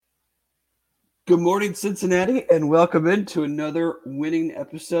Good morning, Cincinnati, and welcome into another winning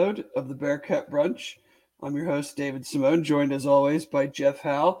episode of the Bearcat Brunch. I'm your host, David Simone, joined as always by Jeff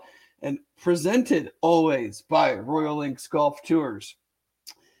Howe, and presented always by Royal Links Golf Tours.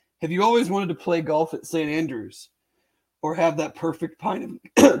 Have you always wanted to play golf at St. Andrews or have that perfect pint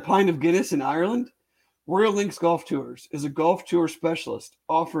of Guinness in Ireland? Royal Links Golf Tours is a golf tour specialist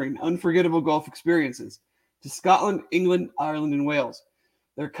offering unforgettable golf experiences to Scotland, England, Ireland, and Wales.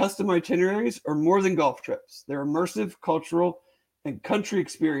 Their custom itineraries are more than golf trips. They're immersive, cultural, and country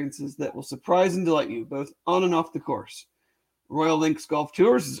experiences that will surprise and delight you, both on and off the course. Royal Links Golf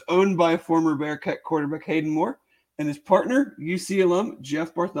Tours is owned by former Bearcat quarterback Hayden Moore and his partner, UC alum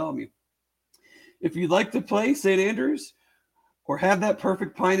Jeff Bartholomew. If you'd like to play St. Andrews or have that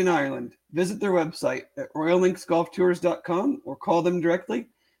perfect pint in Ireland, visit their website at royallinksgolftours.com or call them directly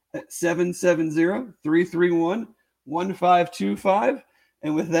at 770-331-1525.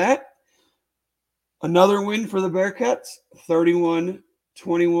 And with that, another win for the Bearcats,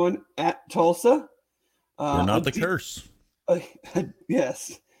 31-21 at Tulsa. We're not the curse.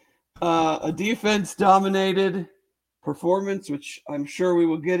 Yes. A defense-dominated performance, which I'm sure we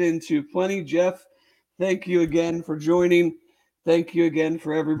will get into plenty. Jeff, thank you again for joining. Thank you again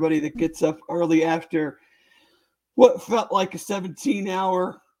for everybody that gets up early after what felt like a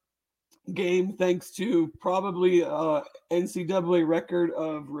 17-hour game, thanks to probably NCAA record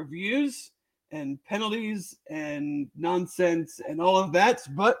of reviews and penalties and nonsense and all of that.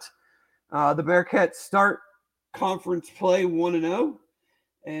 But the Bearcats start conference play 1-0.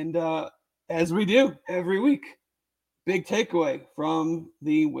 And as we do every week, big takeaway from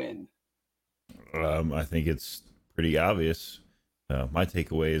the win. I think it's pretty obvious. My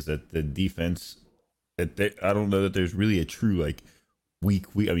takeaway is that the defense, I don't know that there's really a true weak.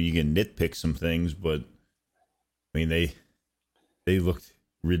 I mean, you can nitpick some things, but I mean they looked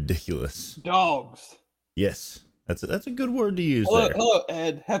ridiculous. Dogs. Yes, that's a good word to use. Hello,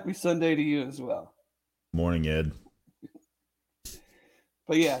 Ed. Happy Sunday to you as well. Morning, Ed.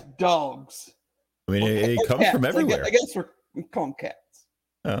 But yeah, dogs. I mean, it comes cats. From everywhere. I guess we call them cats.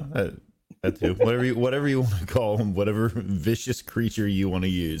 Oh, that too. Whatever you want to call them, whatever vicious creature you want to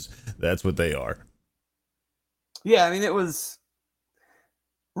use, that's what they are. Yeah, I mean, it was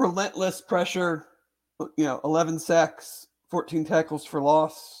relentless pressure, 11 sacks, 14 tackles for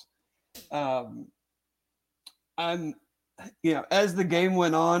loss. As the game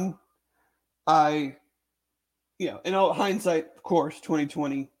went on, in all hindsight, of course,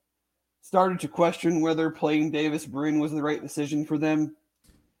 2020, started to question whether playing Davis Brin was the right decision for them.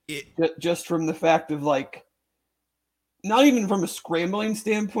 Just from the fact of not even from a scrambling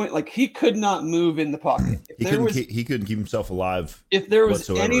standpoint, he could not move in the pocket. He couldn't keep himself alive. If there was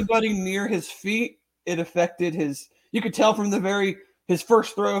whatsoever. Anybody near his feet, it affected his. You could tell from his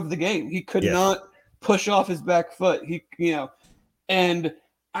first throw of the game, he could not push off his back foot. And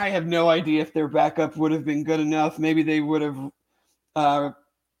I have no idea if their backup would have been good enough. Maybe they would have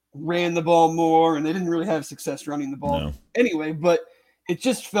ran the ball more, and they didn't really have success running the ball anyway. But it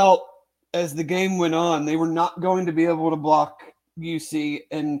just felt as the game went on, they were not going to be able to block UC,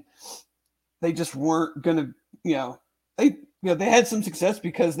 and they just weren't going to, they had some success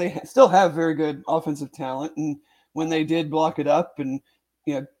because they still have very good offensive talent. And when they did block it up and,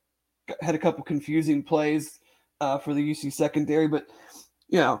 had a couple confusing plays for the UC secondary, but,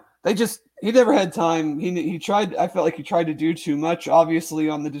 he never had time. He tried, I felt like he tried to do too much, obviously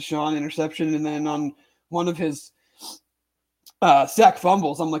on the Deshaun interception. And then on one of his sack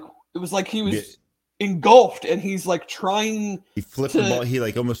fumbles, I'm like, it was like he was engulfed, and he's trying. He flipped the ball. He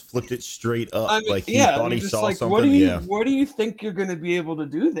almost flipped it straight up. He thought he saw something. What do you think you're going to be able to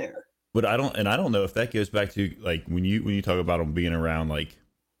do there? But I don't know if that goes back to when you talk about him being around.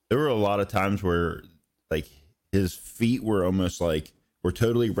 There were a lot of times where his feet were almost were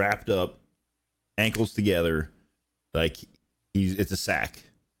totally wrapped up, ankles together, it's a sack,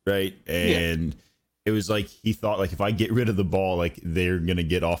 right? And it was he thought if I get rid of the ball, they're gonna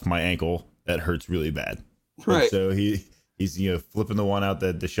get off my ankle. That hurts really bad. Right. And so he's flipping the one out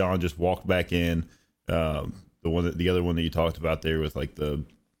that Deshaun just walked back in. The other one that you talked about there with I don't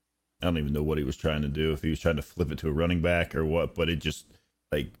even know what he was trying to do, if he was trying to flip it to a running back or what, but it just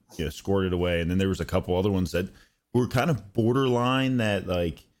squirted away. And then there was a couple other ones that were kind of borderline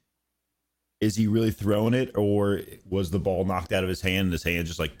that is he really throwing it, or was the ball knocked out of his hand and his hand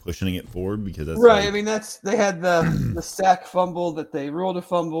just pushing it forward? Because that's right. I mean, they had the sack fumble that they ruled a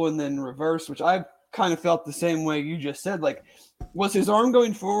fumble and then reversed, which I kind of felt the same way you just said. Was his arm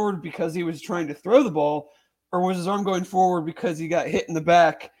going forward because he was trying to throw the ball, or was his arm going forward because he got hit in the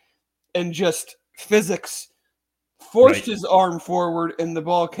back and just physics forced his arm forward and the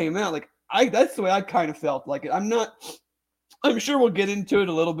ball came out? that's the way I kind of felt like it. I'm sure we'll get into it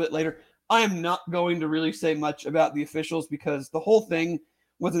a little bit later. I am not going to really say much about the officials because the whole thing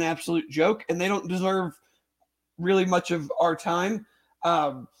was an absolute joke and they don't deserve really much of our time.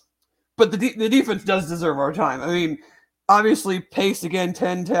 But the defense does deserve our time. I mean, obviously, Pace again,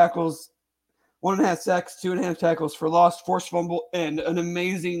 10 tackles, 1.5 sacks, 2.5 tackles for loss, forced fumble, and an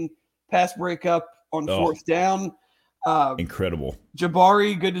amazing pass breakup on fourth down. Incredible.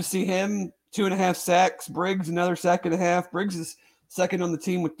 Jabari, good to see him. 2.5 sacks. Briggs, another sack and a half. Briggs is second on the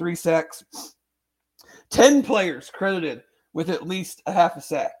team with 3 sacks. 10 players credited with at least a half a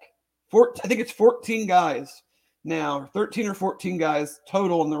sack. I think it's 14 guys now, 13 or 14 guys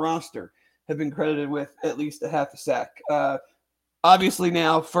total on the roster have been credited with at least a half a sack. Obviously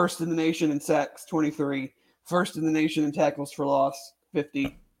now first in the nation in sacks, 23. First in the nation in tackles for loss,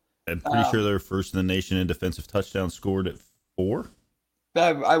 50. I'm pretty sure they're first in the nation in defensive touchdowns scored at 4.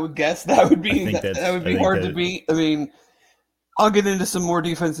 I would guess that would be hard to beat. I mean, I'll get into some more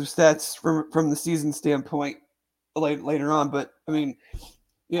defensive stats from the season standpoint later on, but I mean,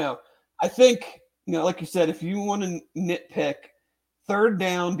 I think, like you said, if you want to nitpick, third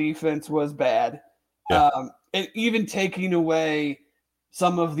down defense was bad. Yeah. And even taking away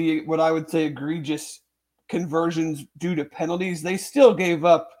some of the, what I would say, egregious conversions due to penalties, they still gave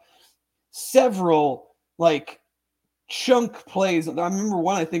up several chunk plays. I remember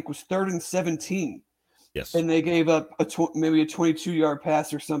one I think was 3rd and 17. Yes. And they gave up maybe a 22-yard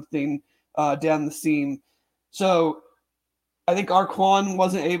pass or something down the seam. So I think Arquan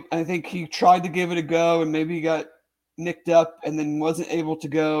wasn't able. I think he tried to give it a go and maybe he got nicked up and then wasn't able to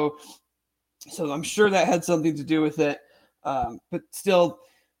go. So I'm sure that had something to do with it. But still,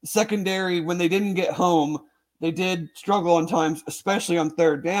 secondary, when they didn't get home, they did struggle on times, especially on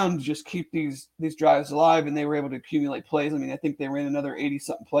third down, to just keep these drives alive, and they were able to accumulate plays. I mean, I think they ran another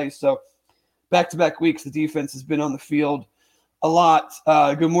 80-something plays. So back-to-back weeks, the defense has been on the field a lot.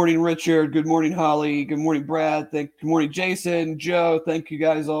 Good morning, Richard. Good morning, Holly. Good morning, Brad. Good morning, Jason, Joe. Thank you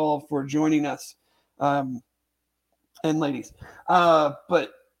guys all for joining us, and ladies.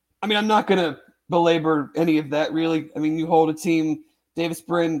 But, I mean, I'm not going to belabor any of that, really. I mean, you hold a team, Davis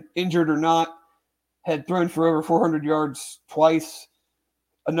Brin, injured or not, had thrown for over 400 yards twice,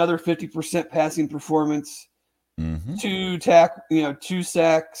 another 50% passing performance, 2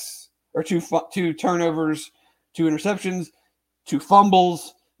 sacks, or 2 turnovers, 2 interceptions, 2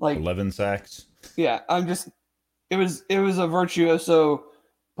 fumbles, 11 sacks. Yeah, it was a virtuoso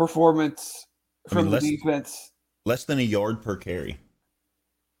performance from the defense. Less than a yard per carry.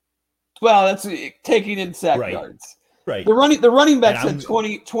 Well, that's taking in sack yards. Right. The running backs had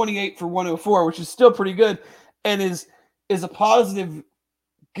 28 for 104, which is still pretty good, and is a positive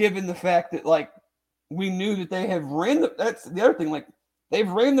given the fact that we knew that they have that's the other thing, they've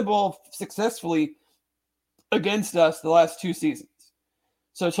ran the ball successfully against us the last 2 seasons.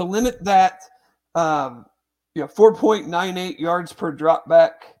 So to limit that, 4.98 yards per drop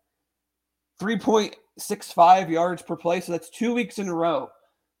back, 3.65 yards per play. So that's 2 weeks in a row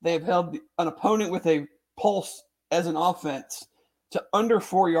they have held an opponent with a pulse as an offense to under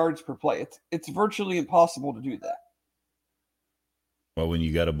 4 yards per play. It's virtually impossible to do that. Well, when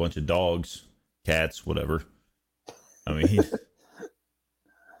you got a bunch of dogs, cats, whatever. I mean,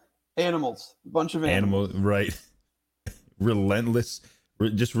 animals, a bunch of animals. Right? Relentless,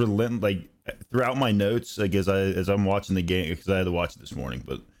 just relentless. Throughout my notes, as I'm watching the game, because I had to watch it this morning,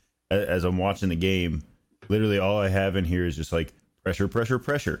 but as I'm watching the game, literally all I have in here is just pressure, pressure,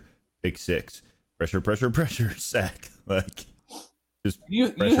 pressure, pick 6. Pressure, pressure, pressure, sack.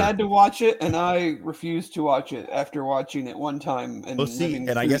 You had to watch it, and I refused to watch it after watching it one time. And I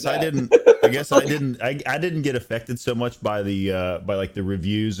guess I didn't. I didn't get affected so much by the the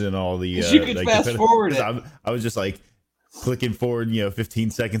reviews and all the. You could fast forward it. I was just clicking forward,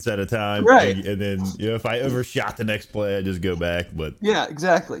 15 seconds at a time, right? And then if I overshot the next play, I just go back. But yeah,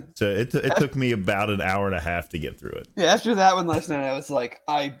 exactly. So it took me about an hour and a half to get through it. Yeah, after that one last night, I was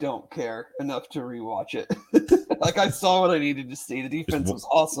I don't care enough to rewatch it. I saw what I needed to see. The defense was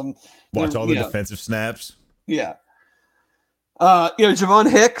awesome. Watch all the defensive snaps. Yeah. Javon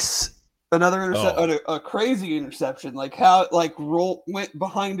Hicks, another a crazy interception. How went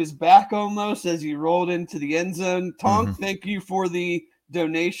behind his back almost as he rolled into the end zone. Tonk, thank you for the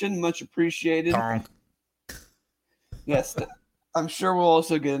donation, much appreciated. Tonk. Yes, I'm sure we'll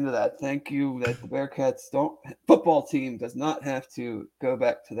also get into that. Thank you that the Bearcats football team does not have to go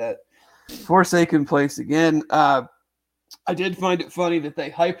back to that forsaken place again. I did find it funny that they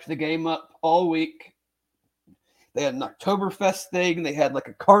hyped the game up all week. They had an Oktoberfest thing. They had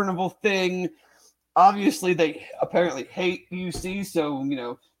a carnival thing. obviously they apparently hate UC, so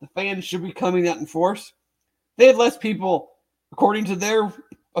the fans should be coming out in force. They had less people, according to their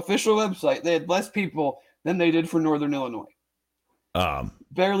official website. They had less people than they did for Northern Illinois.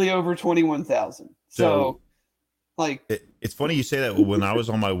 Barely over 21,000. So like, it's funny you say that. When I was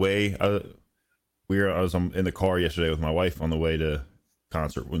on my way, I was in the car yesterday with my wife on the way to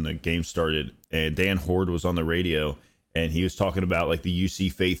concert when the game started, and Dan Horde was on the radio, and he was talking about like the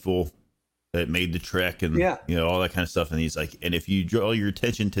UC faithful that made the trek and all that kind of stuff. And he's like, and if you draw your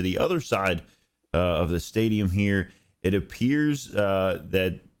attention to the other side of the stadium here, it appears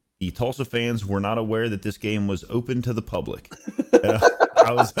that the Tulsa fans were not aware that this game was open to the public.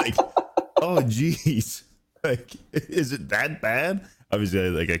 I was like, oh geez, like, is it that bad? Obviously,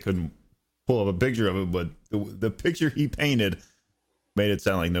 like, I couldn't pull up a picture of it, but the picture he painted made it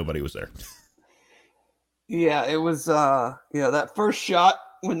sound like nobody was there. Yeah, it was that first shot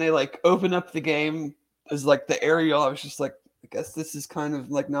when they like open up the game is like the aerial. I was just like, I guess this is kind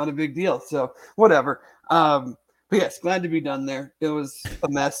of like not a big deal. So whatever. But yes, glad to be done there. It was a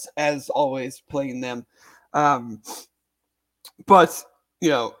mess as always playing them. But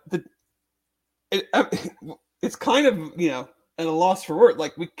it's kind of at a loss for word.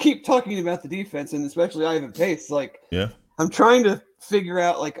 Like, we keep talking about the defense, and especially Ivan Pace. Like, I'm trying to figure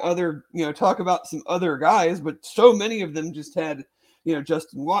out like other talk about some other guys, but so many of them just had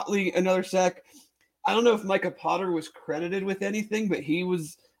Justin Watley, another sack. I don't know if Micah Potter was credited with anything, but he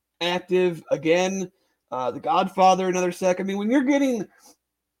was active again. The Godfather, another sack. I mean, when you're getting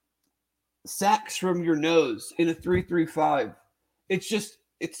sacks from your nose in a 3-3-5,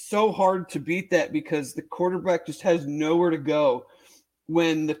 it's so hard to beat that because the quarterback just has nowhere to go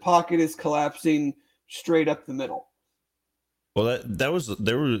when the pocket is collapsing straight up the middle. Well,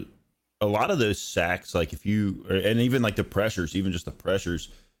 there were a lot of those sacks, like and even like the pressures, even just the pressures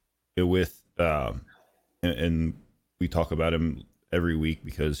with, and we talk about him every week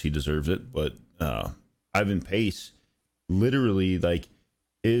because he deserves it. But Ivan Pace, literally, like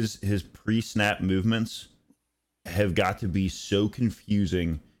his pre-snap movements have got to be so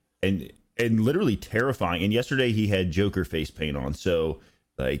confusing and literally terrifying. And yesterday he had Joker face paint on, so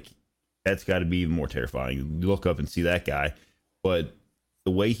like that's got to be even more terrifying. You look up and see that guy, but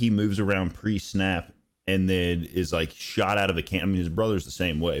the way he moves around pre-snap and then is like shot out of a can. I mean, his brother's the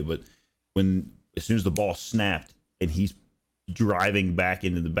same way, but as soon as the ball snapped and he's driving back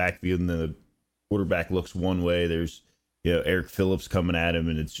into the backfield and the quarterback looks one way, there's Eric Phillips coming at him,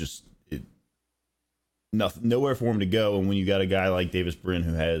 and it's just nowhere for him to go. And when you got a guy like Davis Brin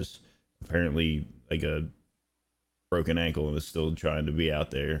who has apparently like a broken ankle and is still trying to be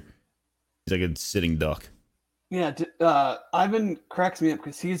out there, he's like a sitting duck. Yeah, Ivan cracks me up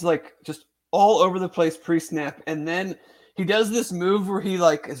because he's like just all over the place pre-snap, and then he does this move where he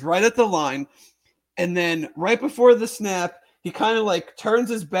like is right at the line, and then right before the snap, he kind of like turns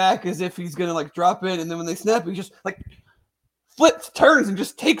his back as if he's gonna like drop in, and then when they snap, he just like flips, turns, and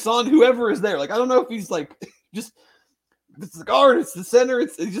just takes on whoever is there. Like, I don't know if he's like just it's the guard, it's the center,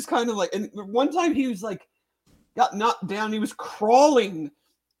 it's just kind of like. And one time he was like got knocked down, he was crawling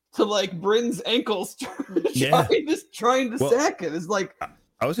to like Brin's ankles, trying to sack it. It's like,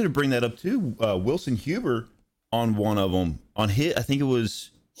 I was going to bring that up too. Wilson Huber on one of them on hit. I think it was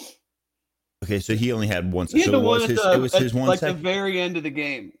okay. So he only had one. So it was his one. Like the very end of the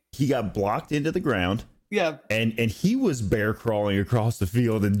game, he got blocked into the ground. Yeah, and he was bear crawling across the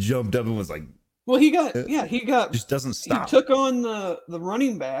field and jumped up and was like, well, he got just doesn't stop. He took on the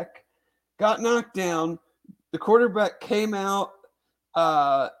running back, got knocked down. The quarterback came out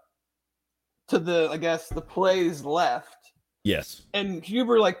to the plays left. Yes. And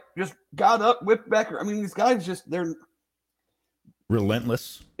Huber like just got up, whipped back. I mean, these guys they're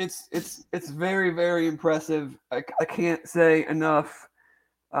relentless. It's very, very impressive. I can't say enough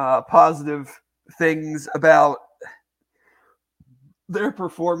positive things about their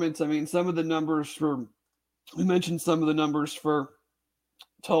performance. I mean, some of the numbers we mentioned some of the numbers for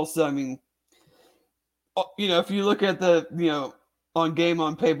Tulsa. I mean, if you look at the, on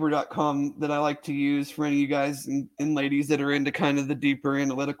GameOnPaper.com that I like to use for any of you guys and ladies that are into kind of the deeper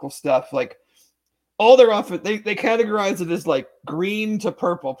analytical stuff, like all their offense, they categorize it as like green to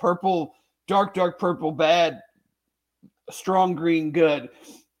purple, dark purple, bad, strong green, good.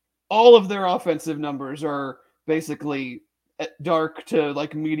 All of their offensive numbers are basically dark to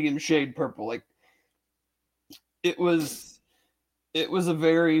like medium shade purple. Like it was a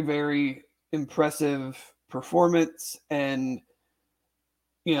very, very impressive performance, and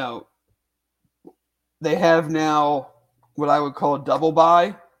they have now what I would call a double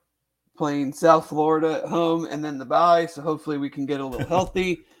bye, playing South Florida at home and then the bye. So hopefully we can get a little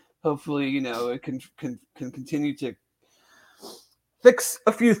healthy. hopefully, it can continue to fix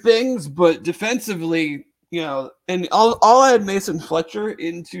a few things, but defensively, and I'll add Mason Fletcher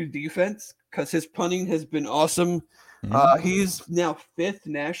into defense because his punting has been awesome. He's now 5th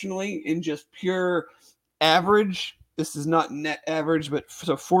nationally in just pure average. This is not net average, but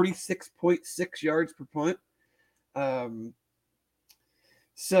so 46.6 yards per punt.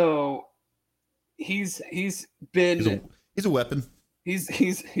 So he's been he's a weapon.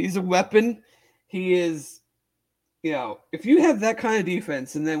 He's a weapon. He is. If you have that kind of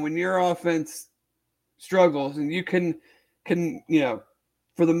defense, and then when your offense struggles, and you can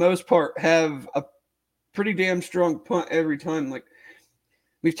for the most part, have a pretty damn strong punt every time. Like,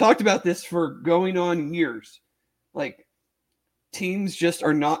 we've talked about this for going on years. Like, teams just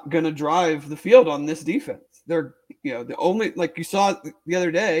are not going to drive the field on this defense. They're, the only, like you saw the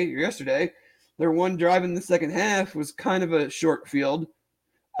other day or yesterday, their one drive in the second half was kind of a short field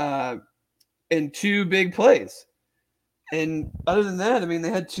and 2 big plays. And other than that, I mean, they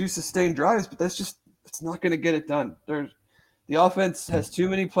had 2 sustained drives, but it's not going to get it done. The offense has too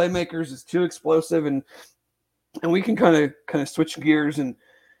many playmakers. It's too explosive, and we can kind of switch gears and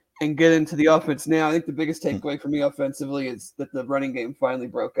get into the offense now. I think the biggest takeaway for me offensively is that the running game finally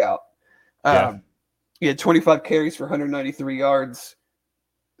broke out. He had 25 carries for 193 yards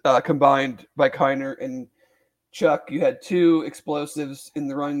combined by Kiner and Chuck. You had 2 explosives in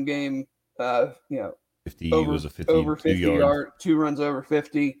the run game. 50 was a over 50 yard, 2 runs over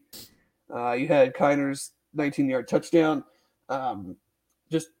 50. You had Kiner's 19-yard touchdown.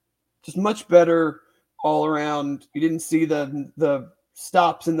 Just much better all around. You didn't see the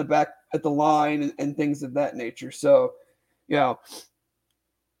stops in the back at the line and things of that nature. So,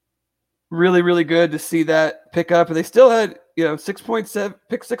 really, really good to see that pick up. And they still had,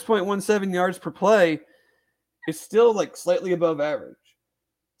 6.17 yards per play. It's still like slightly above average.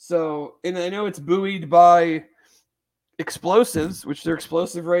 So, and I know it's buoyed by explosives, which their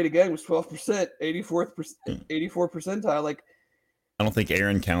explosive rate again was 12%, 84 percentile. Like, I don't think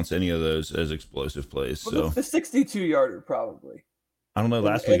Aaron counts any of those as explosive plays. So the 62-yarder probably. I don't know.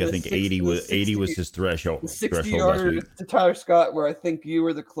 Last week I think 80 was his threshold. The 60-yarder to Tyler Scott, where I think you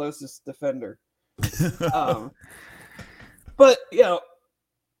were the closest defender. But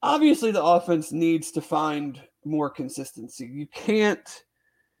obviously the offense needs to find more consistency. You can't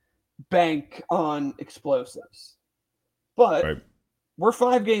bank on explosives. But we're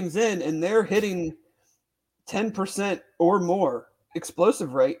 5 games in, and they're hitting 10% or more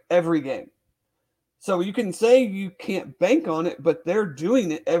explosive rate every game. So you can say you can't bank on it, but they're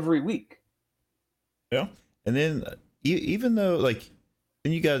doing it every week. Yeah. And then even though, like,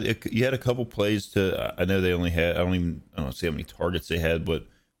 then you had a couple plays to, I know they only had, I don't see how many targets they had, but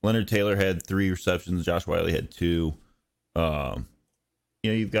Leonard Taylor had 3 receptions. Josh Wiley had 2.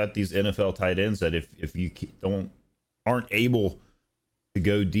 You've got these NFL tight ends that if you aren't able to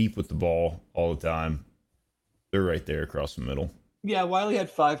go deep with the ball all the time, they're right there across the middle. Yeah, Wiley had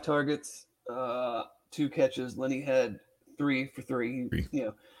 5 targets, 2 catches. Lenny had 3 for 3.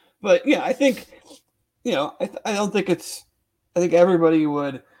 But I think, I don't think I think everybody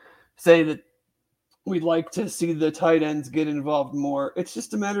would say that we'd like to see the tight ends get involved more. It's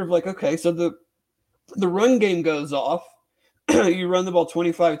just a matter of like, okay, so the run game goes off. You run the ball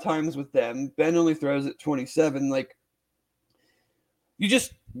 25 times with them. Ben only throws it 27. Like, you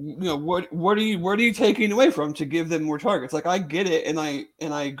just, what are you taking away from to give them more targets? Like, I get it, and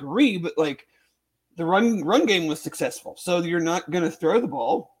I agree, but like, the run game was successful, so you're not going to throw the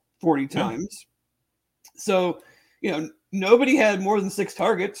ball 40 times. So, nobody had more than 6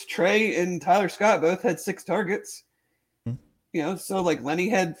 targets. Trey and Tyler Scott both had 6 targets. So like Lenny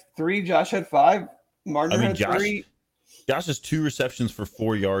had 3, Josh had 5, Martin had 3. Josh has 2 receptions for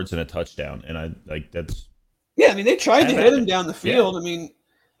 4 yards and a touchdown, and I like that's. Yeah, I mean, they tried to hit him down the field. I mean,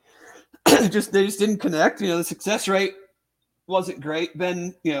 they just didn't connect. The success rate wasn't great.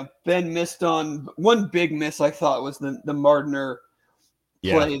 Ben missed on one big miss. I thought was the Martiner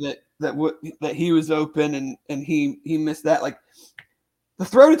play that he was open and he missed that. Like, the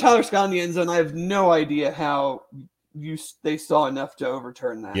throw to Tyler Scott in the end zone, I have no idea how they saw enough to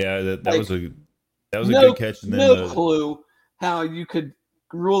overturn that. Yeah, that was a good catch. And then clue how you could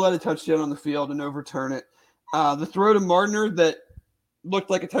rule out a touchdown on the field and overturn it. The throw to Martiner that looked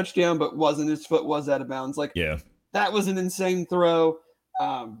like a touchdown but wasn't. His foot was out of bounds. Like, that was an insane throw.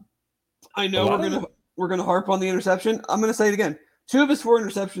 I know we're gonna harp on the interception. I'm gonna say it again. 2 of his 4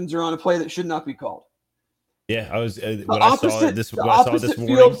 interceptions are on a play that should not be called. Yeah, I was when I saw this morning.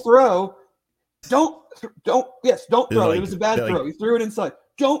 Field throw. Don't throw. It was a bad throw. He threw it inside.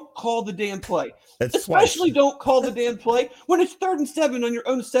 don't call the damn play. That's Especially twice. don't call the damn play when it's 3rd and 7 on your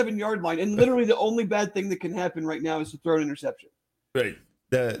own 7-yard line. And literally the only bad thing that can happen right now is to throw an interception. Right.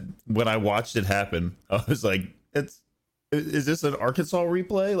 When I watched it happen, I was like, is this an Arkansas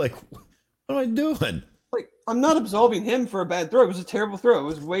replay? Like, what am I doing? Like, I'm not absolving him for a bad throw. It was a terrible throw. It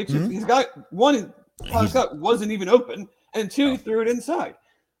was way too. He's got one. Scott wasn't even open, and 2, he threw it inside.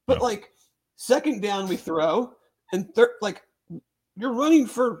 But like, 2nd down we throw, and like, you're running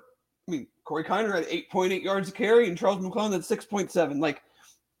for. I mean, Corey Kiner had 8.8 yards a carry, and Charles McClellan had 6.7. Like,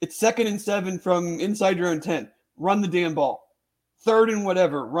 it's 2nd and 7 from inside your own 10. Run the damn ball. 3rd and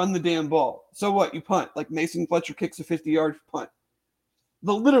whatever, run the damn ball. So what? You punt. Like Mason Fletcher kicks a 50-yard punt.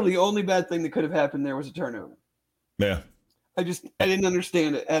 The literally only bad thing that could have happened there was a turnover. Yeah. I didn't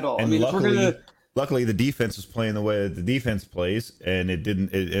understand it at all. And I mean, luckily the defense was playing the way that the defense plays, and it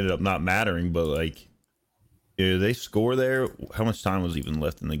ended up not mattering, but like, they score there. How much time was even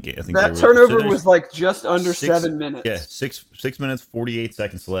left in the game? I think that turnover was like just under 7 minutes. Yeah, 6 minutes, 48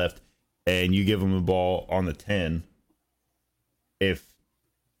 seconds left, and you give them the ball on the 10. If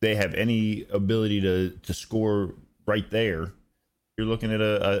they have any ability to score right there, you're looking at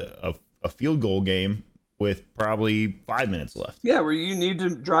a field goal game with probably 5 minutes left. Yeah, where you need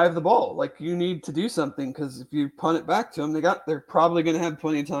to drive the ball. Like, you need to do something, because if you punt it back to them, they're probably going to have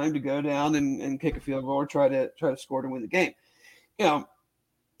plenty of time to go down and kick a field goal or try to score to win the game. You know,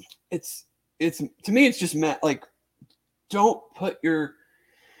 it's to me, it's just like, don't put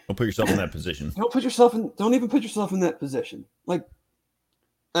yourself in that position. Don't even put yourself in that position. Like,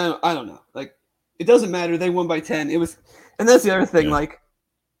 I don't know. Like, it doesn't matter. They won by 10. And that's the other thing. Yeah. Like,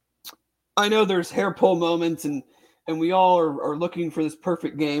 I know there's hair pull moments, and we all are looking for this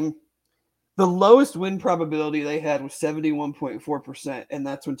perfect game. The lowest win probability they had was 71.4%, and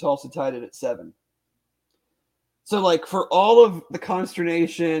that's when Tulsa tied it at 7. So, like, for all of the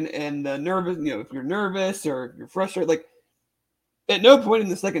consternation and the nervous, if you're nervous or you're frustrated, like, at no point in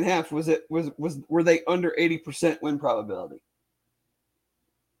the second half were they under 80% win probability.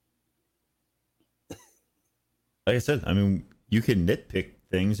 Like I said, I mean, you can nitpick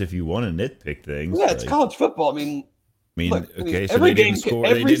things if you want to nitpick things. Yeah, it's college football. I mean, okay, so every game,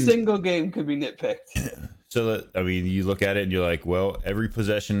 every single game could be nitpicked. So you look at it and you're like, well, every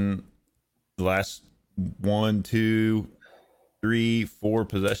possession, the last 1, 2, 3, 4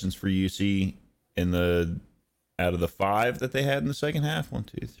 possessions for UC out of the 5 that they had in the second half, 1,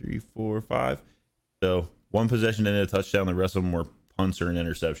 2, 3, 4, 5. So one possession and a touchdown. The rest of them were punts or an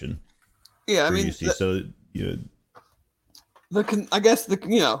interception. Yeah, I mean, UC. I guess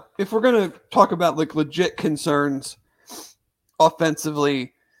if we're gonna talk about like legit concerns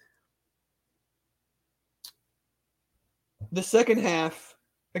offensively, the second half,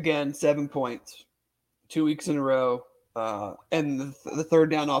 again, 7 points, 2 weeks in a row, and the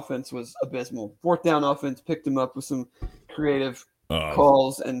 3rd down offense was abysmal. 4th down offense picked them up with some creative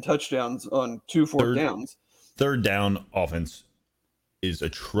calls and touchdowns on 2 4th downs. 3rd down offense is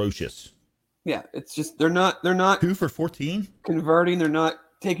atrocious. Yeah, it's just they're not 2 for 14 converting. They're not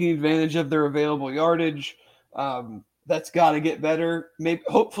taking advantage of their available yardage. That's got to get better. Maybe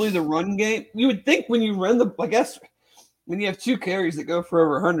hopefully the run game. You would think when you run when you have 2 carries that go for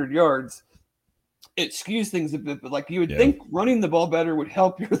over 100 yards, it skews things a bit. But like you would think running the ball better would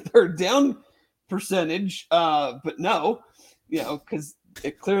help your 3rd down percentage. But no, because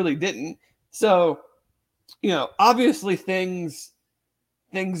it clearly didn't. So, obviously things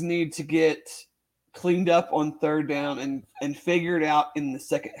need to get cleaned up on 3rd down and figured out in the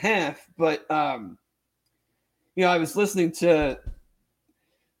second half. But, I was listening to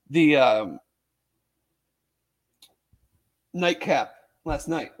the nightcap last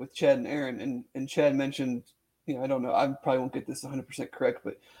night with Chad and Aaron, and Chad mentioned, I don't know, I probably won't get this 100% correct,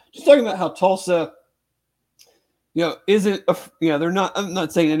 but just talking about how Tulsa, isn't, they're not, I'm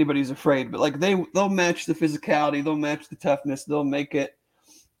not saying anybody's afraid, but like they'll match the physicality, they'll match the toughness, they'll make it,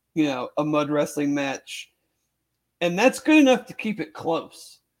 a mud wrestling match. And that's good enough to keep it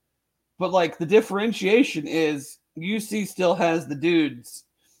close. But like the differentiation is UC still has the dudes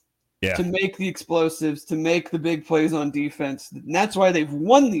to make the explosives, to make the big plays on defense. And that's why they've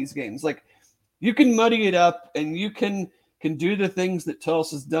won these games. Like you can muddy it up and you can do the things that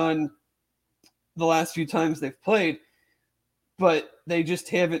Tulsa's done the last few times they've played, but they just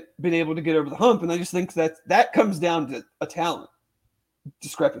haven't been able to get over the hump. And I just think that comes down to a talent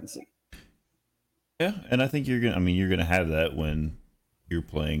discrepancy. Yeah, and I think you're gonna have that when you're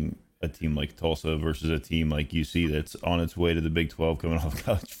playing a team like Tulsa versus a team like UC that's on its way to the Big 12 coming off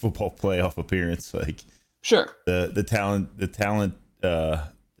college football playoff appearance. Like, sure, the talent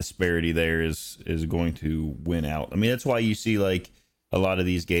disparity there is going to win out. I mean, that's why you see like a lot of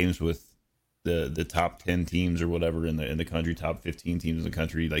these games with the top 10 teams or whatever in the country, top 15 teams in the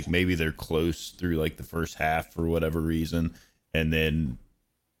country, like maybe they're close through like the first half for whatever reason, and then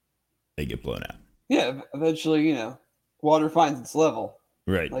they get blown out. Yeah, eventually, water finds its level.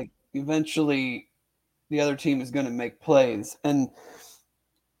 Right. Like eventually the other team is going to make plays. And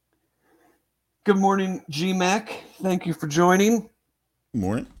good morning, GMAC. Thank you for joining. Good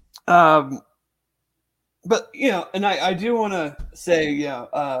morning. But and I do want to say,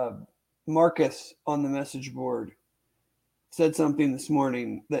 Marcus on the message board said something this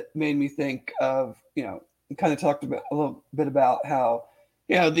morning that made me think of, kind of talked about a little bit about how,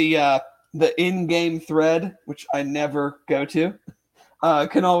 the in-game thread, which I never go to,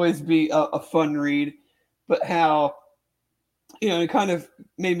 can always be a fun read, but how, it kind of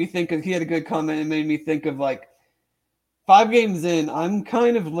made me think of, he had a good comment and made me think of like 5 games in, I'm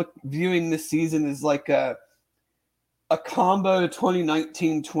kind of viewing this season as like a combo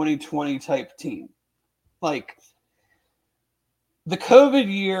 2019-2020 type team. Like the COVID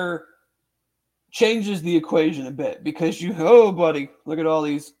year changes the equation a bit because buddy, look at all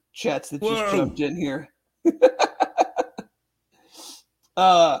these chats that just jumped in here.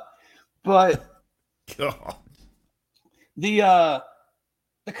 But God. The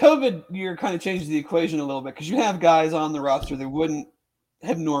COVID year kind of changes the equation a little bit because you have guys on the roster that wouldn't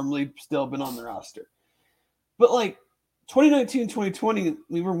have normally still been on the roster. But like 2019-2020,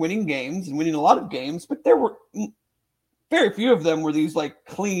 we were winning games and winning a lot of games, but there were very few of them were these like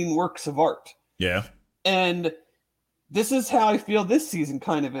clean works of art. Yeah. And this is how I feel this season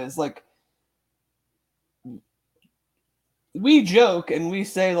kind of is. Like we joke and we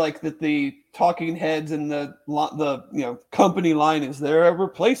say like that the talking heads and the company line is they're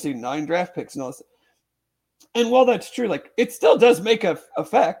replacing 9 draft picks and all this. And while that's true, like it still does make a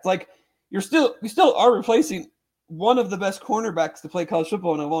effect. Like you still are replacing one of the best cornerbacks to play college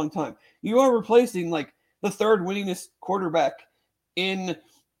football in a long time. You are replacing like the 3rd winningest quarterback in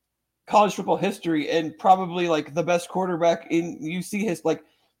college football history and probably like the best quarterback in UC history. Like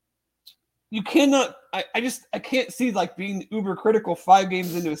you cannot, I can't see like being uber critical 5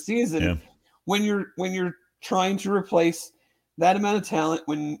 games into a season when you're trying to replace that amount of talent,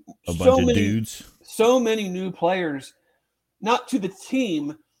 when a bunch of dudes, so many new players, not to the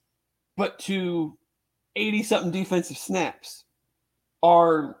team, but to 80-something defensive snaps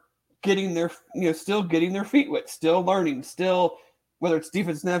are getting their, still getting their feet wet, still learning, still, whether it's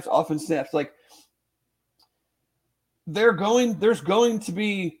defense snaps, offense snaps, like there's going to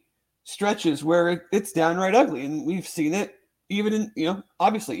be stretches where it's downright ugly. And we've seen it even in,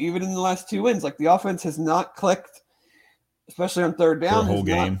 obviously even in the last 2 wins, like the offense has not clicked, especially on 3rd down, whole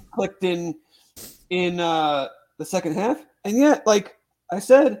game. not clicked in the second half. And yet, like I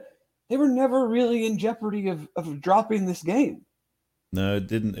said, they were never really in jeopardy of dropping this game. No, it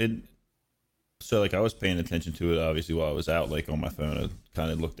didn't. So like I was paying attention to it obviously while I was out, like on my phone. I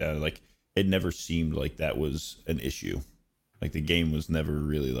kind of looked at it, like it never seemed like that was an issue. Like the game was never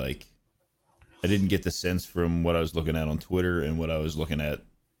really like, I didn't get the sense from what I was looking at on Twitter and what I was looking at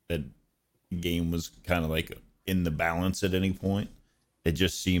that game was kind of like in the balance at any point. It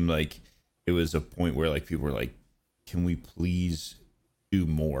just seemed like it was a point where like people were like, can we please do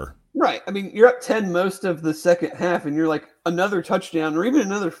more? Right. I mean, you're up 10 most of the second half, and you're like, another touchdown or even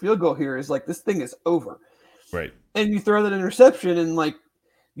another field goal here is like, this thing is over. Right. And you throw that interception, and like,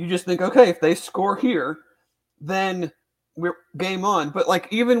 you just think, okay, if they score here, then we're game on. But like,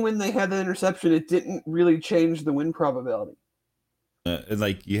 even when they had the interception, it didn't really change the win probability. And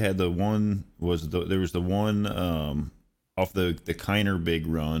like you had there was the one off the Kiner big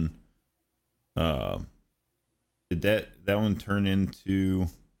run. Did that one turn into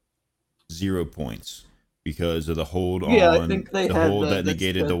 0 points because of the hold on? I think they had hold that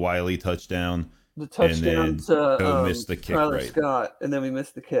negated the Wiley touchdown. The touchdown to missed the kick, Tyler right? Scott, and then we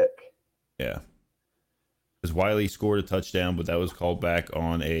missed the kick. Yeah, because Wiley scored a touchdown, but that was called back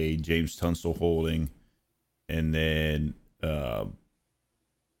on a James Tunstall holding, and then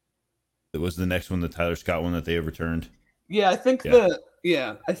it was the next one, the Tyler Scott one that they overturned. Yeah, I think I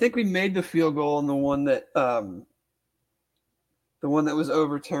think we made the field goal on the one that was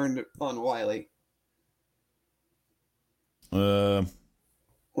overturned on Wiley. Am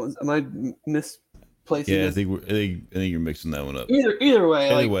I misplacing? Yeah, I think you're mixing that one up. Either way.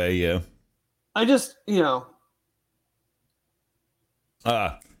 Anyway, yeah. I just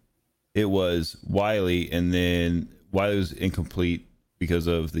it was Wiley, and then Wiley was incomplete because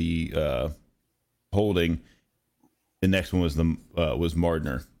of the holding. The next one was was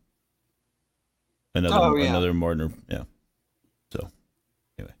Mardner. Another Mardner, yeah. So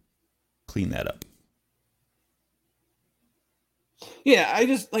anyway, clean that up. Yeah, I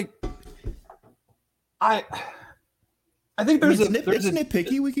just like I think It's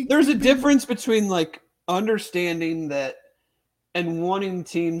nitpicky. There's a difference between like understanding that and wanting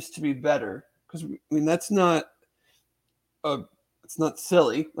teams to be better, because I mean that's not it's not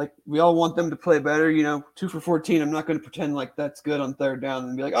silly. Like we all want them to play better. 2 for 14. I'm not going to pretend like that's good on third down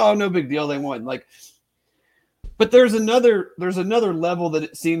and be like, oh, no big deal, they won. Like, but there's another level that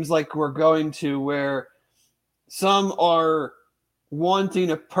it seems like we're going to where some are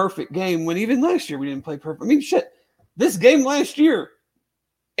wanting a perfect game when even last year we didn't play perfect. I mean, shit, this game last year,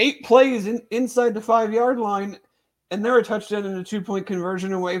 8 plays inside the 5-yard line, and they're a touchdown and a 2-point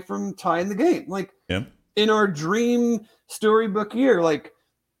conversion away from tying the game. Like, yeah. In our dream storybook year, like,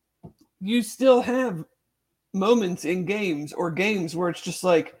 you still have moments in games where it's just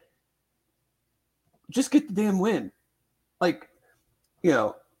like, just get the damn win. Like,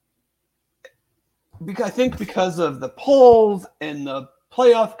 because I think because of the polls and the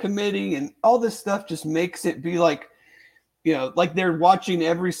playoff committee and all this stuff just makes it be like, like they're watching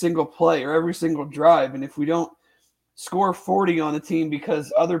every single play or every single drive. And if we don't score 40 on the team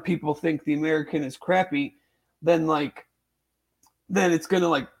because other people think the American is crappy, then it's going to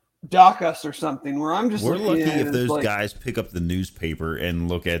like dock us or something, where I'm just we're lucky if those like, guys pick up the newspaper and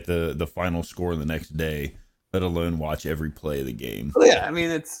look at the final score the next day, let alone watch every play of the game. Yeah, I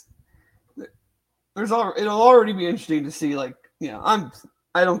mean it'll already be interesting to see. Like, I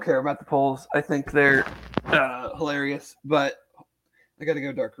don't care about the polls. I think they're hilarious, but I got to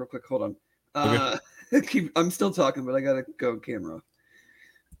go dark real quick. Hold on. Okay. I'm still talking, but I got to go camera.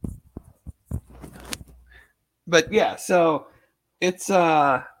 But yeah, so it's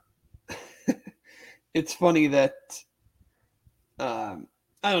it's funny that I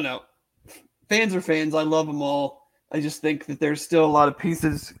don't know. Fans are fans. I love them all. I just think that there's still a lot of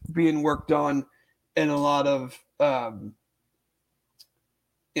pieces being worked on, and a lot of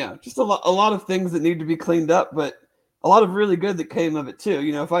just a lot of things that need to be cleaned up, but a lot of really good that came of it too.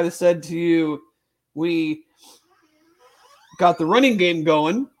 If I'd have said to you, we got the running game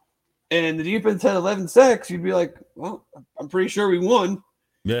going and the defense had 11 sacks, you'd be like, well, I'm pretty sure we won.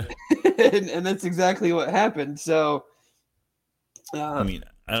 Yeah. and that's exactly what happened. So, I mean,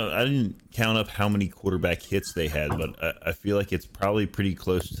 I didn't count up how many quarterback hits they had, but I feel like it's probably pretty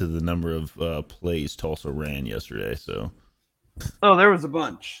close to the number of plays Tulsa ran yesterday. So, oh, there was a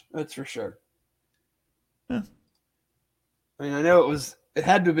bunch. That's for sure. Yeah. I mean, I know it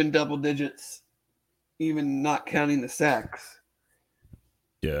had to have been double digits, even not counting the sacks.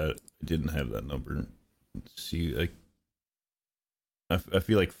 Yeah, I didn't have that number. Let's see, I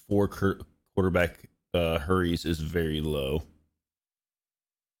feel like 4 quarterback hurries is very low.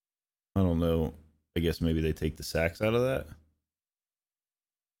 I don't know. I guess maybe they take the sacks out of that.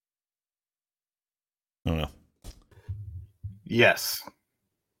 I don't know. Yes.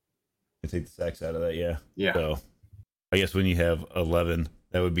 They take the sacks out of that, yeah. Yeah. So I guess when you have 11,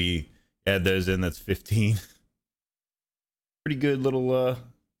 that would be, add those in, that's 15. Pretty good little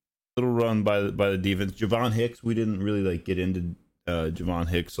run by the defense. Javon Hicks, we didn't really get into Javon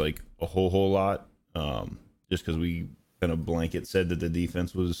Hicks a whole lot, just because we kind of blanket said that the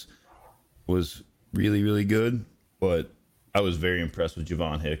defense was really, really good. But I was very impressed with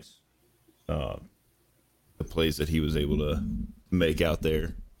Javon Hicks, the plays that he was able to make out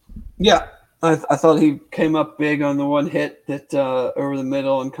there. Yeah, I thought he came up big on the one hit that over the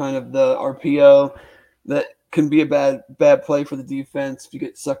middle and kind of the RPO that can be a bad play for the defense if you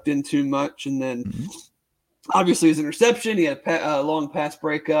get sucked in too much. And then obviously his interception, he had a long pass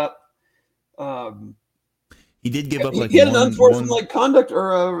breakup. He did give up he had an unfortunate conduct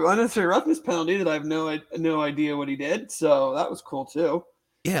or unnecessary roughness penalty that I have no idea what he did. So that was cool too.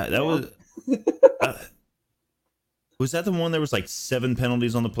 Yeah, that was. Was that the one there was 7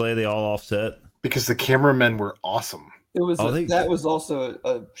 penalties on the play? They all offset because the cameramen were awesome. It was that was also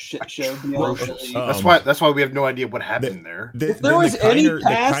a shit show. That's why we have no idea what happened there. If there was any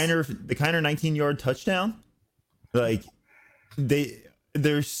pass, the Kiner 19-yard touchdown,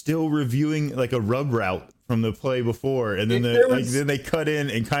 they're still reviewing a rub route from the play before, and then then they cut in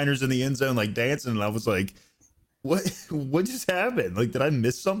and Kiner's in the end zone dancing, and I was like, what just happened? Did I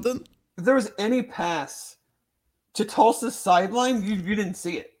miss something? If there was any pass to Tulsa's sideline, you didn't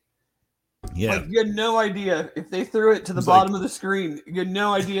see it. Yeah. You had no idea if they threw it to the bottom of the screen. You had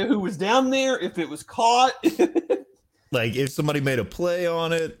no idea who was down there, if it was caught. If somebody made a play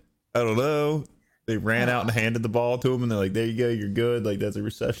on it, I don't know. They ran out and handed the ball to him, and they're like, there you go, you're good. That's a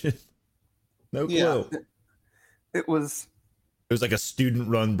reception. No clue. Yeah. It was a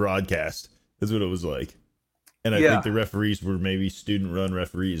student-run broadcast. That's what it was like. And I think the referees were maybe student-run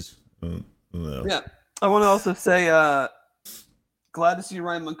referees. I don't know. Yeah. I want to also say glad to see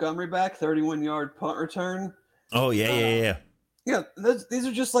Ryan Montgomery back, 31-yard punt return. Oh, yeah. Yeah, these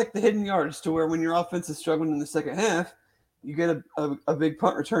are just like the hidden yards to where when your offense is struggling in the second half, you get a big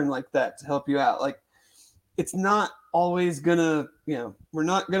punt return like that to help you out. Like, it's not always gonna, we're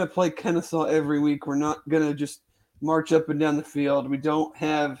not gonna play Kennesaw every week. We're not gonna just march up and down the field. We don't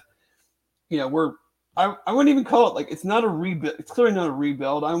have, I wouldn't even call it like, it's not a rebuild. It's clearly not a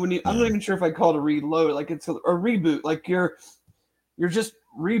rebuild. I'm not even sure if I call it a reload. Like, it's a reboot. Like, you're just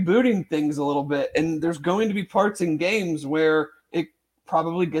rebooting things a little bit, and there's going to be parts in games where it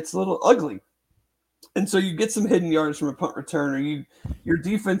probably gets a little ugly. And so you get some hidden yards from a punt return, or your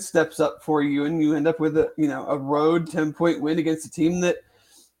defense steps up for you, and you end up with a road 10-point win against a team that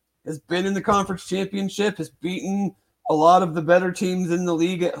has been in the conference championship, has beaten a lot of the better teams in the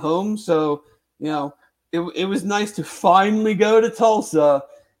league at home. So, it was nice to finally go to Tulsa,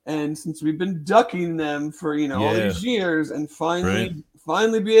 and since we've been ducking them for all these years, and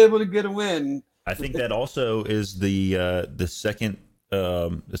finally be able to get a win. I think that also is the second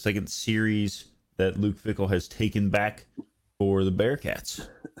series that Luke Fickell has taken back for the Bearcats.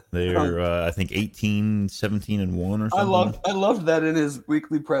 They're I think 18, 17, and 1 or something. I loved that in his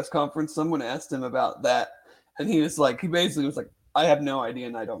weekly press conference. Someone asked him about that, and he basically was like, I have no idea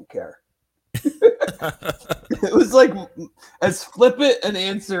and I don't care. It was like as flippant an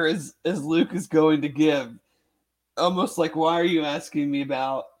answer as Luke is going to give. Almost like, why are you asking me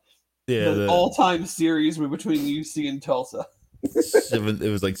about the all-time series between UC and Tulsa?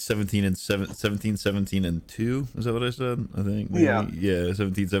 It was like 17, 17, and 2. Is that what I said? I think. Maybe. Yeah,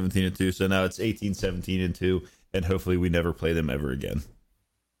 17, 17, and 2. So now it's 18, 17, and 2, and hopefully we never play them ever again.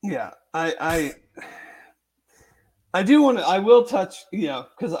 Yeah, I do want to. I will touch,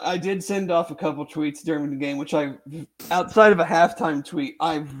 because I did send off a couple tweets during the game, which outside of a halftime tweet,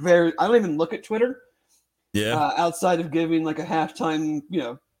 I don't even look at Twitter. Yeah. Outside of giving like a halftime,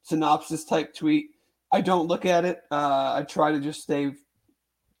 synopsis type tweet, I don't look at it. I try to just stay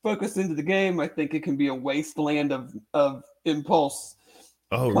focused into the game. I think it can be a wasteland of impulse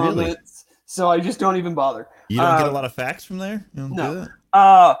comments. Really? So I just don't even bother. You don't get a lot of facts from there? You don't no. do that?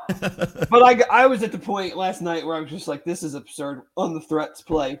 But I was at the point last night where I was just like, this is absurd on the threats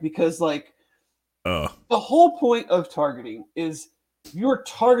play, because the whole point of targeting is you're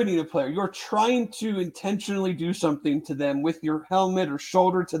targeting a player. You're trying to intentionally do something to them with your helmet or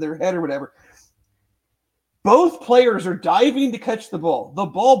shoulder to their head or whatever. Both players are diving to catch the ball. The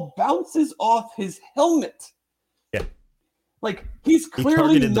ball bounces off his helmet. Yeah. Like, he's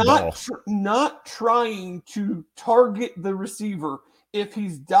clearly not trying to target the receiver if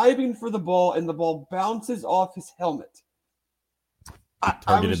he's diving for the ball and the ball bounces off his helmet.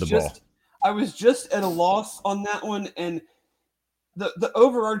 I was just at a loss on that one, and the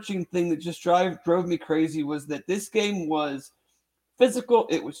overarching thing that just drove me crazy was that this game was physical.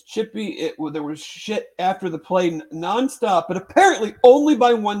 It was chippy. There was shit after the play nonstop, but apparently only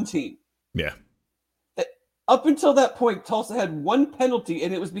by one team. Yeah. Up until that point, Tulsa had one penalty,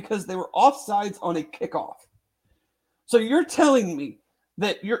 and it was because they were offsides on a kickoff. So you're telling me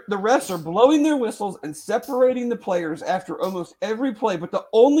that the refs are blowing their whistles and separating the players after almost every play, but the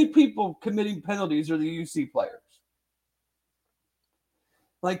only people committing penalties are the UC players.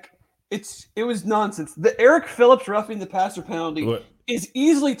 Like, it was nonsense. The Eric Phillips roughing the passer penalty is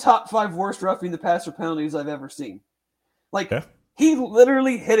easily top 5 worst roughing the passer penalties I've ever seen. Like, he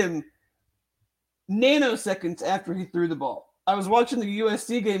literally hit him nanoseconds after he threw the ball. I was watching the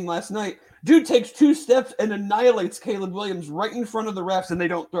USC game last night. Dude takes 2 steps and annihilates Caleb Williams right in front of the refs, and they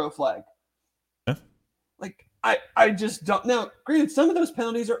don't throw a flag. Huh? Like, I just don't. Now, granted, some of those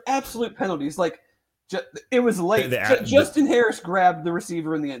penalties are absolute penalties. Like, it was late. Justin Harris grabbed the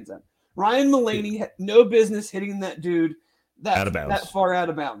receiver in the end zone. Ryan Mullaney had no business hitting that dude that far out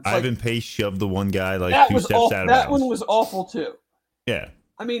of bounds. Ivan Pace shoved the one guy 2 steps out of bounds. That one was awful too. Yeah.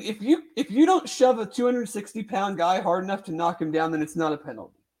 I mean, if you don't shove a 260-pound guy hard enough to knock him down, then it's not a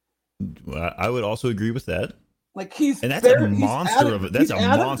penalty. I would also agree with that. Like, that's a monster of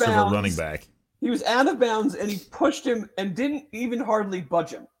a running back. He was out of bounds, and he pushed him and didn't even hardly budge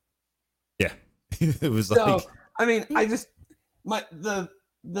him. Yeah. It was I mean,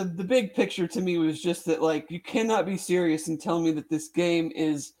 the big picture to me was just that, like, you cannot be serious and tell me that this game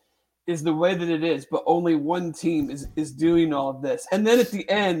is the way that it is, but only one team is doing all of this. And then at the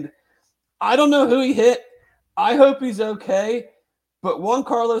end, I don't know who he hit. I hope he's okay. But Juan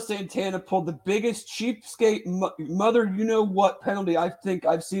Carlos Santana pulled the biggest cheapskate mother-you-know-what penalty I think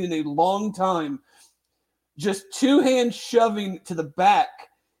I've seen in a long time. Just 2-hand shoving to the back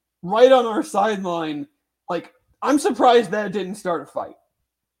right on our sideline. Like, I'm surprised that it didn't start a fight.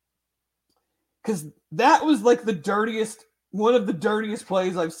 Because that was like the dirtiest one of the dirtiest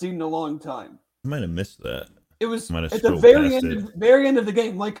plays I've seen in a long time. I might have missed that. It was Might have at the scrolled very past end, it. very end of the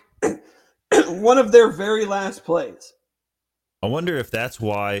game, like one of their very last plays. I wonder if that's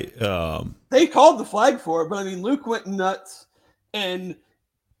why. They called the flag for it, but I mean, Luke went nuts, and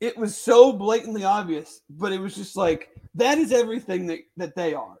it was so blatantly obvious. But it was just like that is everything that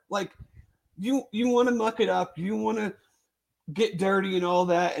they are. Like you want to muck it up, you want to get dirty and all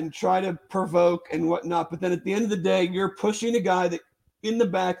that, and try to provoke and whatnot. But then at the end of the day, you're pushing a guy that in the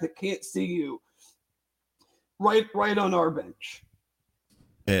back that can't see you. Right on our bench.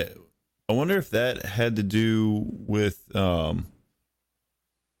 I wonder if that had to do with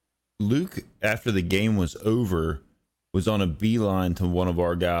Luke after the game was over was on a beeline to one of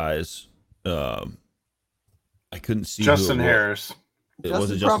our guys. I couldn't see Justin who it was. Harris. It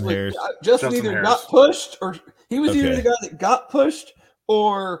wasn't Justin Harris. Justin either Harris. got pushed or he was either Okay. the guy that got pushed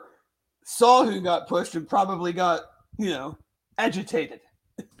or saw who got pushed and probably got, agitated.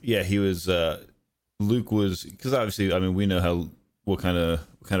 Yeah, he was. Luke was, because obviously, I mean, we know what kind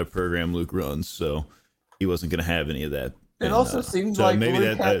of program Luke runs, so he wasn't going to have any of that. It also seems so like maybe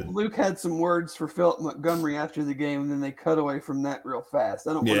Luke had some words for Philip Montgomery after the game, and then they cut away from that real fast.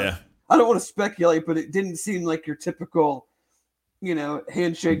 I don't want to speculate, but it didn't seem like your typical,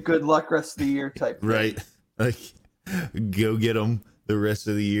 handshake, good luck, rest of the year type thing. Right, like go get them the rest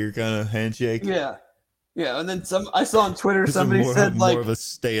of the year kind of handshake. Yeah, and then I saw on Twitter somebody said like more of a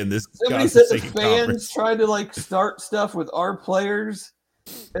stay in this. Somebody said the fans tried to like start stuff with our players,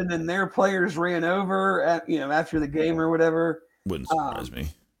 and then their players ran over at after the game or whatever. Wouldn't surprise me.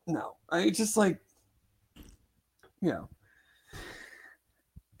 No, it's just like it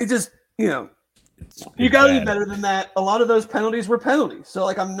just you got to be better than that. A lot of those penalties were penalties, so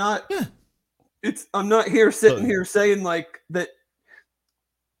like I'm not here sitting here saying like that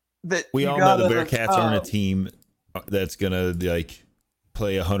we all know the Bearcats aren't a team that's gonna like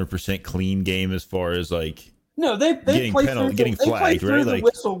play 100% clean game as far as like they getting flagged, right? Like the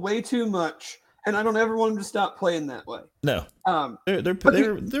whistle way too much, and I don't ever want them to stop playing that way. No, they're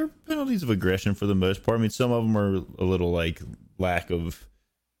penalties of aggression for the most part. I mean, some of them are a little like lack of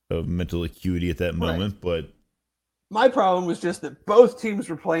mental acuity at that moment, but my problem was just that both teams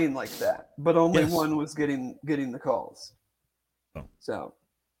were playing like that, but only one was getting the calls. Oh. So.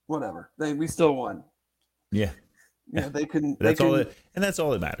 Whatever. We still won. Yeah. They couldn't. That's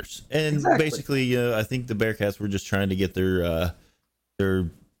all that matters. And basically, I think the Bearcats were just trying to get their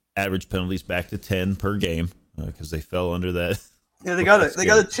average penalties back to 10 per game because they fell under that. Yeah, they got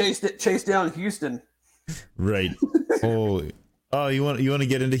to chase down Houston. Right. Holy. Oh, you want to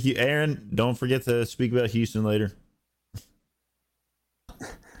get into Aaron? Don't forget to speak about Houston later.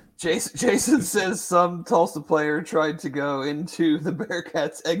 Jason says some Tulsa player tried to go into the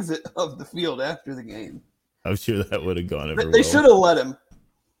Bearcats' exit of the field after the game. I'm sure that would have gone over well. They should have let him.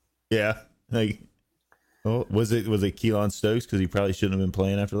 Yeah. Like, was it Keelan Stokes because he probably shouldn't have been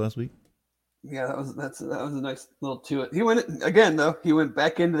playing after last week? Yeah, that was a nice little to it. He went again though. He went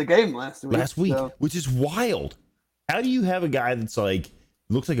back into the game last week, which is wild. How do you have a guy that's like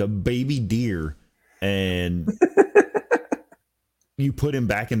looks like a baby deer and you put him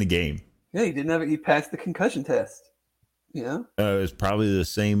back in the game? Yeah, he didn't have it. He passed the concussion test. Yeah. It's probably the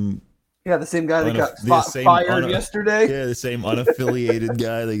same. Yeah, the same guy that got fired yesterday. Yeah, the same unaffiliated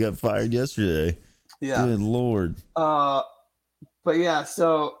guy that got fired yesterday. Yeah. Good Lord. But yeah,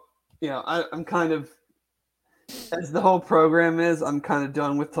 so I'm kind of, as the whole program is, I'm kind of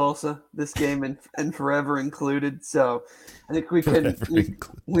done with Tulsa this game and forever included. So I think we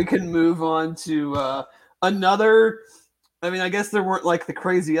can move on to another. I mean, I guess there weren't like the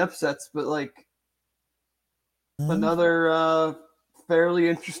crazy upsets, but like another fairly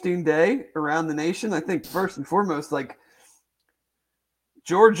interesting day around the nation. I think first and foremost, like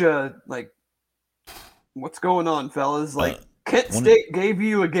Georgia, like what's going on, fellas? Like Kent State gave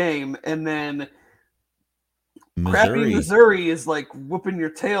you a game, and then crappy Missouri is like whooping your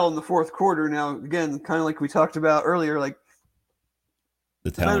tail in the fourth quarter. Now, again, kind of like we talked about earlier, like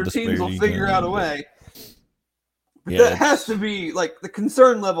the better teams will figure out a way. But that has to be like the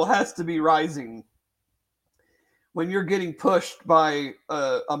concern level has to be rising when you're getting pushed by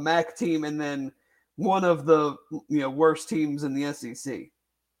a MAC team and then one of the worst teams in the SEC.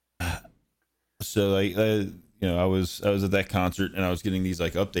 So like I was at that concert and I was getting these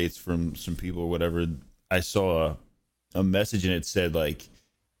like updates from some people or whatever. I saw a message and it said like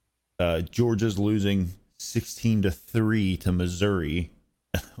Georgia's losing 16-3 to Missouri.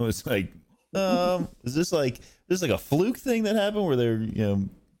 I was like, is this like a fluke thing that happened where they're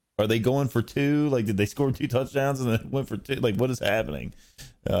are they going for two? Like, did they score 2 touchdowns and then went for 2? Like, what is happening?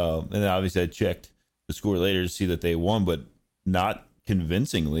 And then obviously I checked the score later to see that they won, but not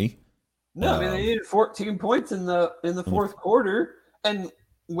convincingly. No, I mean they needed 14 points in the fourth quarter and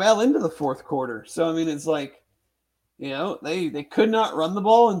well into the fourth quarter. So I mean it's like, they could not run the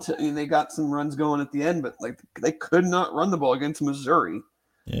ball until they got some runs going at the end, but like they could not run the ball against Missouri.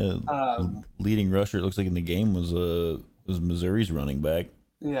 Yeah, leading rusher it looks like in the game was Missouri's running back.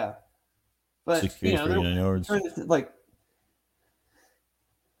 Yeah, but 6 carries, 39 yards. Like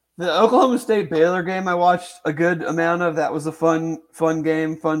the Oklahoma State Baylor game, I watched a good amount of. That was a fun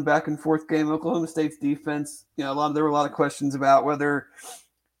game, fun back and forth game. Oklahoma State's defense, there were a lot of questions about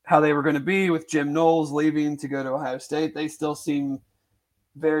how they were going to be with Jim Knowles leaving to go to Ohio State. They still seem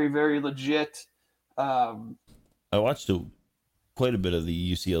very, very legit. I watched quite a bit of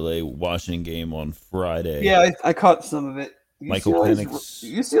the UCLA Washington game on Friday. Yeah, I caught some of it. Michael Penix.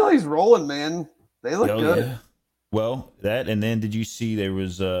 UCLA's rolling, man. They look good. Yeah. Well, that, and then did you see there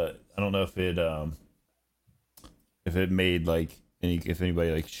was I don't know if it made if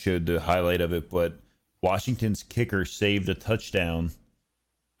anybody showed the highlight of it, but Washington's kicker saved a touchdown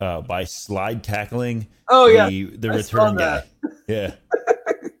by slide tackling the returning guy. Yeah.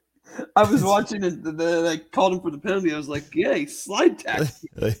 I was watching it. They called him for the penalty. I was like, yeah, he slide tackled.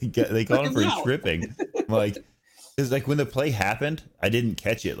 They called him for tripping. Because when the play happened, I didn't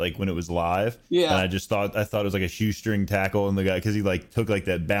catch it when it was live. Yeah, and I thought it was like a shoestring tackle, and the guy, because he took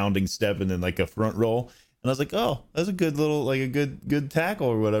that bounding step and then a front roll, and I was like, oh, that's a good little a good tackle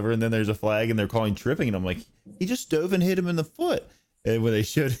or whatever. And then there's a flag, and they're calling tripping, and I'm like, he just dove and hit him in the foot. And when they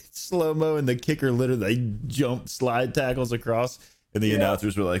showed it slow mo, and the kicker literally jumped slide tackles across, and the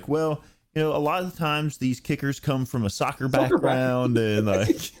announcers were like, well, a lot of times these kickers come from a soccer background, and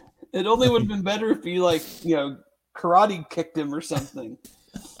it only would have been better if you karate kicked him or something.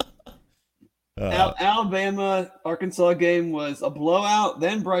 Alabama Arkansas game was a blowout.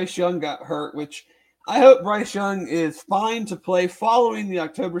 Then Bryce Young got hurt, which I hope Bryce Young is fine to play following the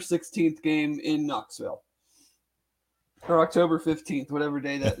October 16th game in Knoxville, or October 15th, whatever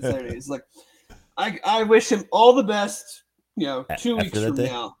day that Saturday is. I wish him all the best. 2 weeks from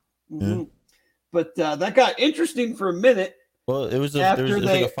now. Mm-hmm. But that got interesting for a minute. Well, it was a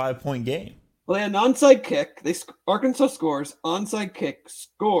 5-point game. Well, they had an onside kick. Arkansas scores. Onside kick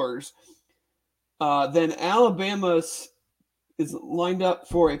scores. Then Alabama is lined up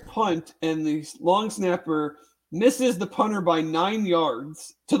for a punt, and the long snapper misses the punter by 9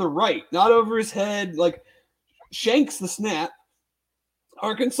 yards to the right, not over his head. Shanks the snap.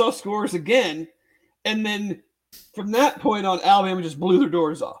 Arkansas scores again, and then from that point on, Alabama just blew their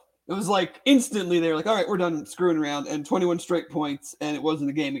doors off. It was instantly they were all right, we're done screwing around, and 21 straight points, and it wasn't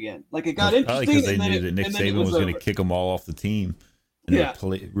a game again. It got interesting. Because they knew that Nick Saban was going to kick them all off the team and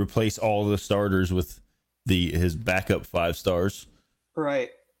replace all the starters with his backup 5 stars. Right.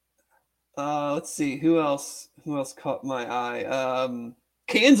 Let's see who else caught my eye.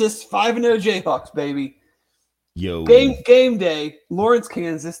 Kansas 5-0 Jayhawks, baby. Yo. Game day, Lawrence,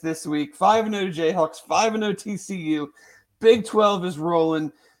 Kansas this week. 5-0 Jayhawks, 5-0 TCU. Big 12 is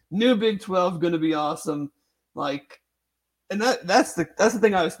rolling. New Big 12 going to be awesome. And that's the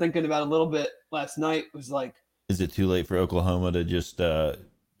thing I was thinking about a little bit last night was is it too late for Oklahoma to just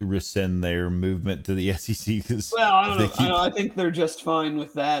rescind their movement to the SEC? I don't know. I think they're just fine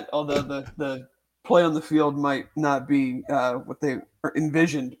with that, although the play on the field might not be what they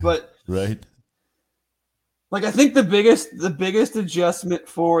envisioned. But right. I think the biggest adjustment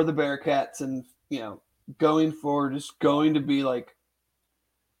for the Bearcats and going forward is going to be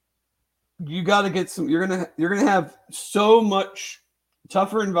you got to get some. You're gonna have so much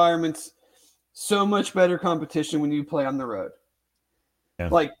tougher environments, so much better competition when you play on the road. Yeah.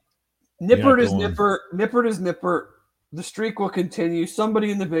 Nippert is Nippert. The streak will continue.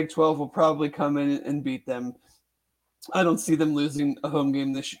 Somebody in the Big 12 will probably come in and beat them. I don't see them losing a home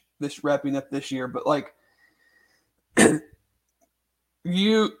game this wrapping up this year, but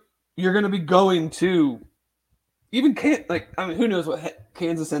you're going to be going to even who knows what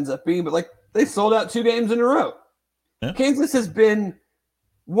Kansas ends up being, but they sold out 2 games in a row. Yeah. Kansas has been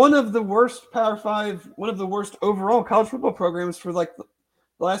one of the worst Power 5, one of the worst overall college football programs for the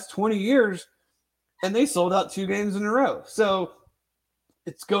last 20 years, and they sold out 2 games in a row. So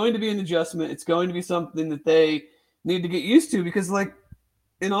it's going to be an adjustment. It's going to be something that they need to get used to because,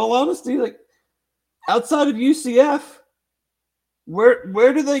 in all honesty, outside of UCF,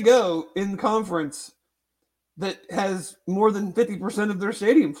 where do they go in the conference that has more than 50% of their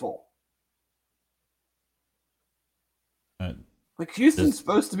stadium full? Houston's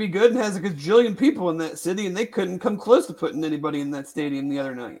supposed to be good and has a gajillion people in that city, and they couldn't come close to putting anybody in that stadium the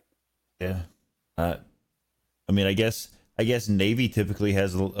other night. Yeah. I guess Navy typically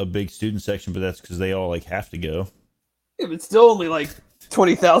has a big student section, but that's because they all have to go. Yeah, but still only like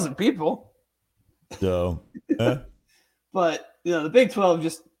 20,000 people. So, But the Big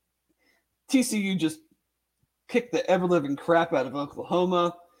 12 TCU just kicked the ever living crap out of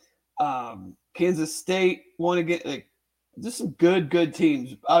Oklahoma. Kansas State won again. Just some good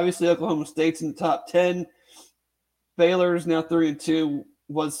teams. Obviously, Oklahoma State's in the top 10. Baylor's now 3-2.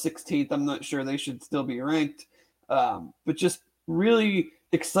 Was 16th. I'm not sure they should still be ranked. But just really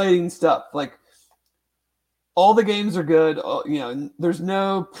exciting stuff. Like, all the games are good. There's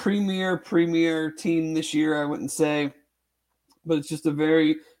no premier team this year, I wouldn't say. But it's just a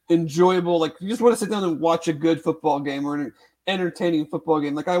very enjoyable, like, you just want to sit down and watch a good football game or an entertaining football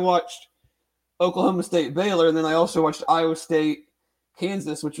game. Like, I watched Oklahoma State Baylor, and then I also watched Iowa State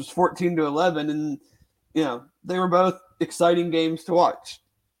Kansas, which was 14-11, and they were both exciting games to watch.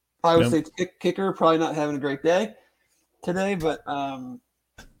 Iowa State's kicker probably not having a great day today, but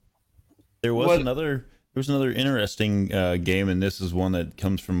there was another interesting game, and this is one that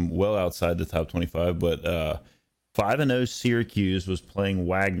comes from well outside the top 25, but 5-0 Syracuse was playing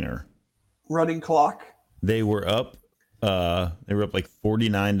Wagner. Running clock. They were up like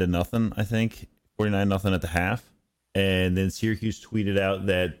 49-0, I think. 49-0 at the half. And then Syracuse tweeted out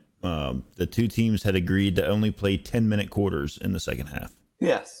that the two teams had agreed to only play 10-minute quarters in the second half.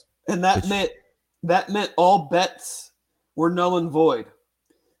 Yes. And that meant all bets were null and void.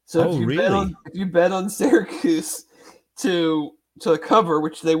 So if you bet on Syracuse to cover,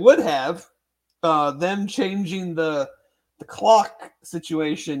 which they would have, them changing the clock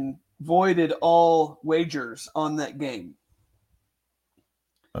situation voided all wagers on that game.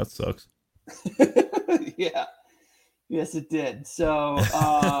 That sucks. Yeah. Yes, it did. So,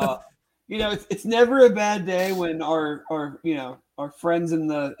 it's never a bad day when our friends in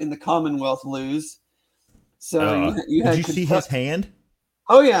the Commonwealth lose. So did you see his hand?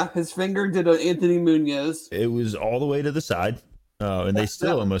 Oh yeah, his finger did an Anthony Munoz. It was all the way to the side, and they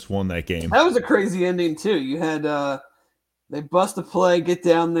still almost won that game. That was a crazy ending too. You had they bust a play, get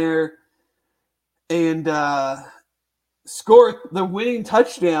down there, and score the winning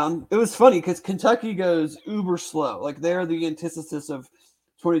touchdown. It was funny because Kentucky goes uber slow. Like, they're the antithesis of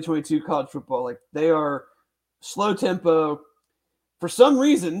 2022 college football. Like, they are slow tempo. For some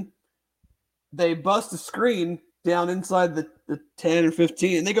reason, they bust a screen down inside the 10 or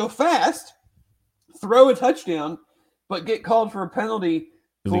 15, and they go fast, throw a touchdown, but get called for a penalty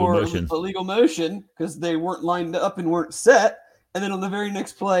for illegal motion because they weren't lined up and weren't set. And then on the very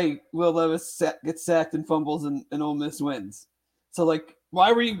next play, Will Levis gets sacked and fumbles, and Ole Miss wins. So, like,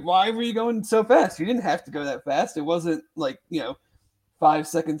 why were you going so fast? You didn't have to go that fast. It wasn't like 5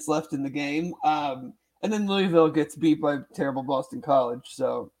 seconds left in the game. And then Louisville gets beat by terrible Boston College.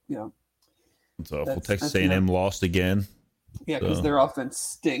 So it's awful. Texas A&M lost again. Yeah, because their offense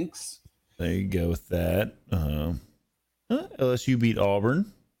stinks. There you go with that. LSU beat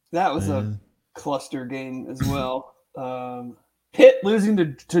Auburn. That was a cluster game as well. Pitt losing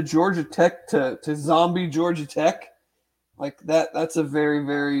to Georgia Tech to zombie Georgia Tech. Like, that's a very,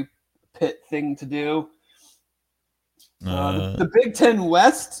 very Pitt thing to do. The Big Ten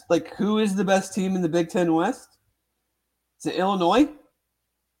West, like, who is the best team in the Big Ten West? Is it Illinois?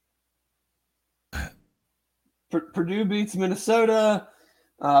 Purdue beats Minnesota.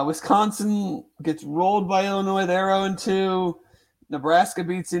 Wisconsin gets rolled by Illinois. They're 0-2. Nebraska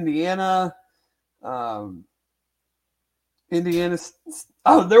beats Indiana. Indiana.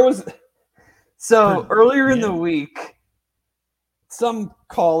 Earlier in the week, some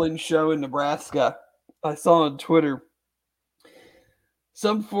call-in show in Nebraska, I saw on Twitter,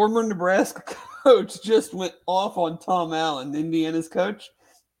 some former Nebraska coach just went off on Tom Allen, Indiana's coach,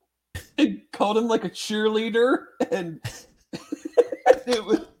 and called him like a cheerleader, and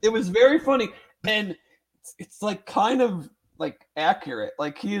it was very funny, and it's like kind of like accurate.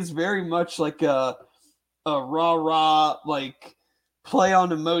 Like, he is very much like a rah-rah, like, play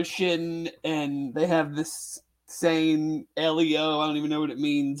on emotion, and they have this saying LEO. I don't even know what it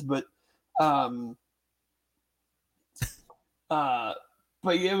means, but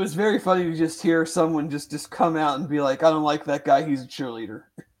it was very funny to just hear someone just come out and be like, I don't like that guy, he's a cheerleader.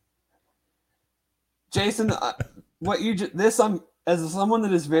 Jason, as someone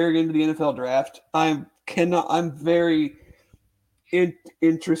that is very into the NFL draft, I'm very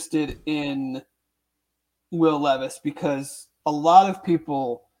interested in Will Levis because a lot of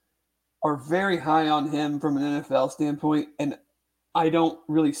people are very high on him from an NFL standpoint, and I don't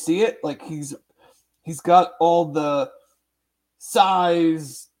really see it. Like, he's got all the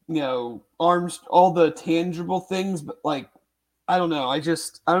size, arms, all the tangible things, but, like, I don't know. I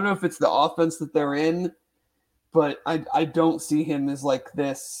don't know if it's the offense that they're in, but I don't see him as like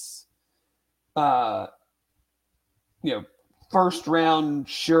this first round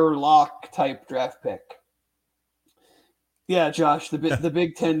sure lock type draft pick. Yeah, Josh, the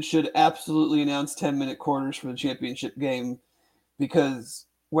Big Ten should absolutely announce 10-minute quarters for the championship game, because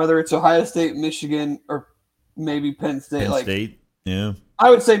whether it's Ohio State, Michigan, or maybe Penn State, yeah, I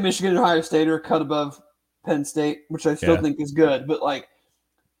would say Michigan and Ohio State are cut above Penn State, which I still think is good. But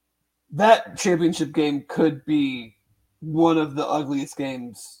that championship game could be one of the ugliest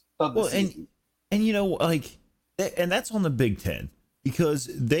games of the season. And and that's on the Big Ten, because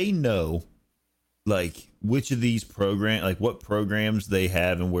they know which of these programs, what programs they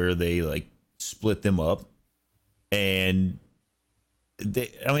have and where they split them up. And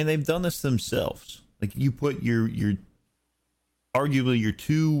they've done this themselves. You put your arguably your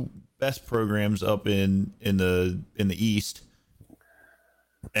two best programs up in the East,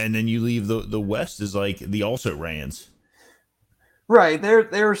 and then you leave the West as the also-rans. Right.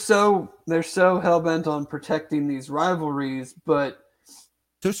 They're so hell bent on protecting these rivalries, but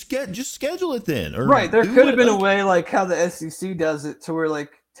so just schedule it then. Right. There could have been a way how the SEC does it, to where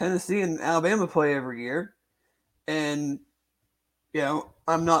Tennessee and Alabama play every year. And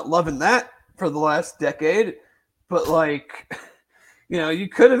I'm not loving that for the last decade, but you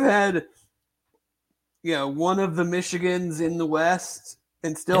could have had one of the Michigans in the West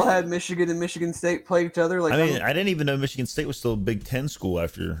and still had Michigan and Michigan State play each other. I didn't even know Michigan State was still a Big Ten school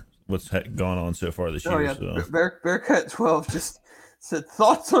after what's gone on so far this year. Yeah. So. Bearcat 12 just said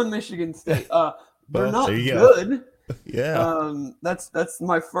thoughts on Michigan State. They're not good. Yeah. That's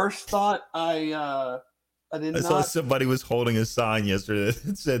my first thought. I saw somebody was holding a sign yesterday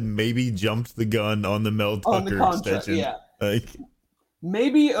that said maybe jumped the gun on the Mel Tucker extension. Yeah.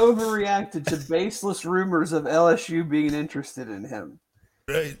 Maybe overreacted to baseless rumors of LSU being interested in him.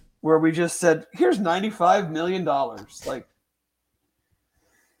 Right. Where we just said, here's $95 million. But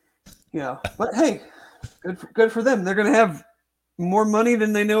hey, good for them. They're going to have more money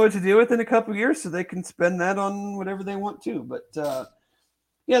than they know what to do with in a couple years, so they can spend that on whatever they want to. But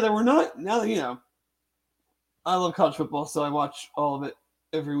there were not. Now I love college football, so I watch all of it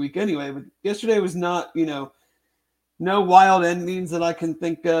every week anyway. But yesterday was not, no wild endings that I can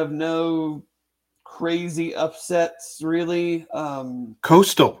think of, no crazy upsets really.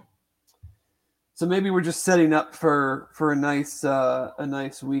 Coastal. So maybe we're just setting up for a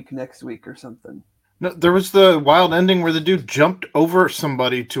nice week next week or something. No, there was the wild ending where the dude jumped over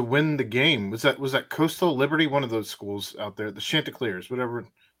somebody to win the game. Was that Coastal, Liberty, one of those schools out there, the Chanticleers, whatever,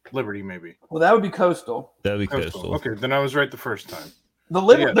 Liberty maybe. Well, that would be Coastal. That would be Coastal. Okay, then I was right the first time.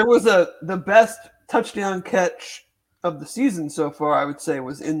 There was the best touchdown catch of the season so far, I would say,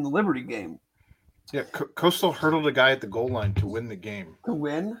 was in the Liberty game. Yeah, Coastal hurdled a guy at the goal line to win the game. To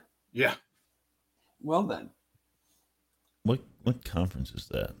win? Yeah. Well then. What conference is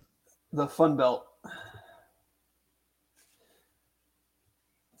that? The Fun Belt.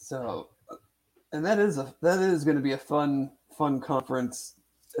 So, and that is going to be a fun conference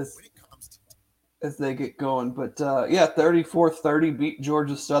as they get going. But 34-30 beat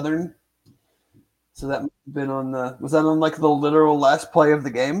Georgia Southern. So that must have been was that on the literal last play of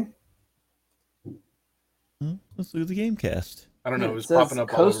the game? Let's look at the game cast. I don't know. It was popping up.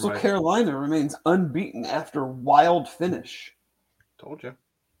 Coastal Carolina remains unbeaten after wild finish. Told you.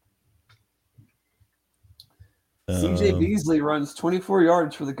 CJ Beasley runs 24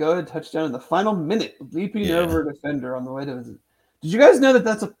 yards for the go-ahead touchdown in the final minute, leaping over a defender on the way to his. Did you guys know that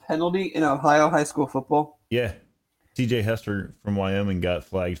that's a penalty in Ohio high school football? Yeah. TJ Hester from Wyoming got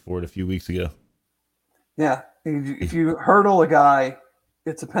flagged for it a few weeks ago. Yeah. If you hurdle a guy,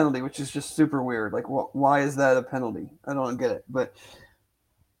 it's a penalty, which is just super weird. Why is that a penalty? I don't get it. But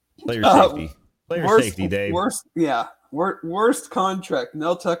player safety. Safety, Dave. Worst contract,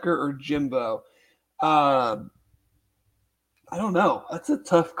 Mel Tucker or Jimbo? I don't know. That's a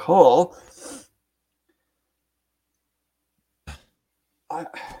tough call. I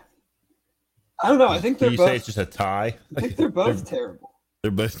don't know. I think they're both. Say it's just a tie? I think they're both terrible.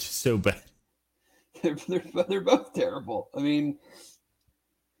 They're both just so bad. They're both terrible. I mean,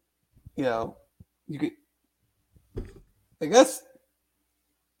 you could. I guess.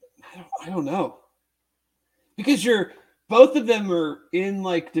 I don't know. Because both of them are in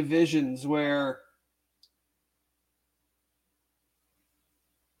divisions where.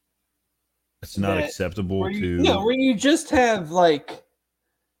 It's not acceptable where you just have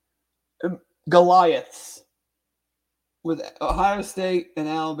Goliaths with Ohio State and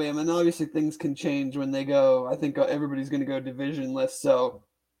Alabama, and obviously things can change when they go. I think everybody's going to go divisionless, so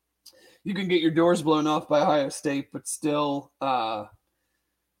you can get your doors blown off by Ohio State, but still go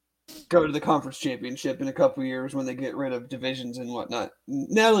to the conference championship in a couple years when they get rid of divisions and whatnot.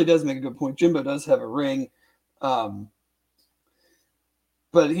 Natalie does make a good point. Jimbo does have a ring. But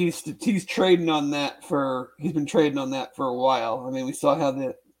he's trading on that he's been trading on that for a while. I mean, we saw how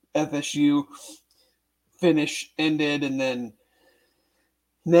the FSU finish ended, and then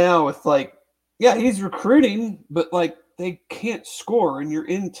now with he's recruiting, but they can't score, and you're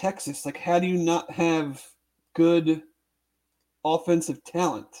in Texas. How do you not have good offensive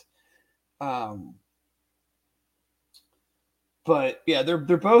talent? But yeah, they're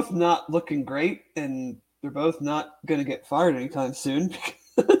both not looking great, and they're both not going to get fired anytime soon.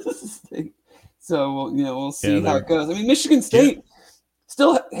 So we'll see how it goes. I mean, Michigan State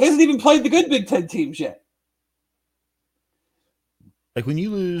still hasn't even played the good Big Ten teams yet. When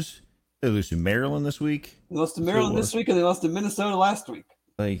you lose, they lose to Maryland this week. They lost to Maryland this week, and they lost to Minnesota last week.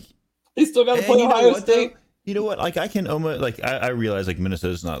 They still got to play Ohio State. You know what? I can almost I realize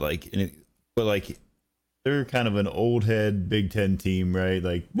Minnesota's not but they're kind of an old head Big Ten team, right?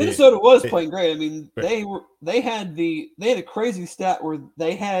 Minnesota was playing great. I mean, they had a crazy stat where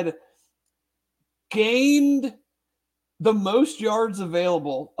they had gained the most yards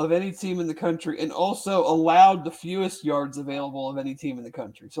available of any team in the country, and also allowed the fewest yards available of any team in the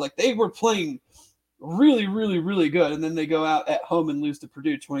country. So they were playing really, really, really good, and then they go out at home and lose to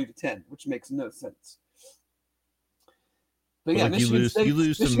Purdue 20-10, which makes no sense. But yeah, Michigan you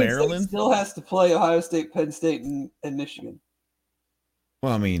lose to Maryland. State still has to play Ohio State, Penn State, and Michigan.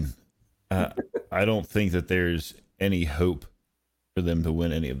 Well, I mean, I don't think that there's any hope for them to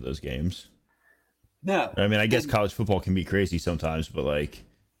win any of those games. No. I mean, I guess college football can be crazy sometimes, but I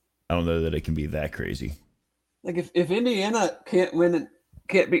don't know that it can be that crazy. If Indiana can't win and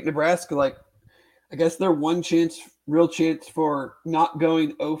can't beat Nebraska, I guess their one real chance for not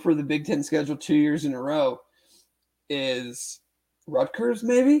going over the Big Ten schedule 2 years in a row is Rutgers,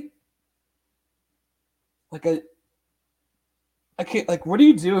 maybe? I can't what do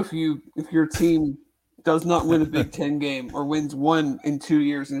you do if your team does not win a Big Ten game or wins one in 2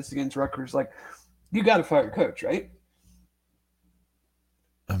 years and it's against Rutgers? You got to fire your coach, right?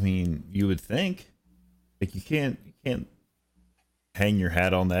 I mean, you would think you can't hang your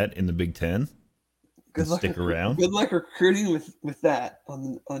hat on that in the Big Ten. Stick around. Good luck recruiting with that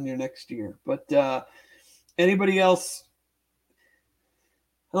on your next year. But anybody else?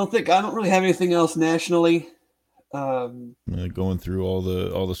 I don't really have anything else nationally. Going through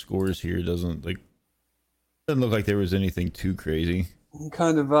all the scores here doesn't look like there was anything too crazy.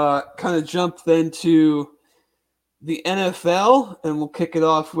 Kind of jump then to the NFL, and we'll kick it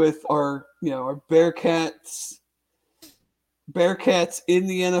off with our Bearcats in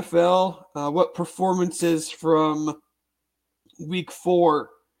the NFL. What performances from week 4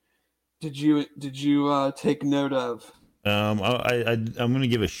 did you take note of? I'm going to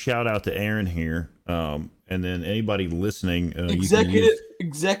give a shout out to Aaron here, and then anybody listening,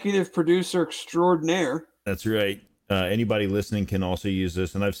 executive producer extraordinaire. That's right. Anybody listening can also use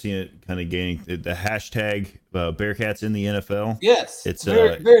this, and I've seen it kind of gaining the hashtag Bearcats in the NFL. Yes, it's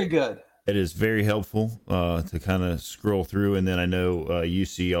very, very good. It is very helpful to kind of scroll through, and then I know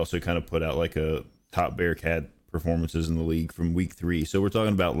UC also kind of put out a top Bearcat performances in the league from week 3. So we're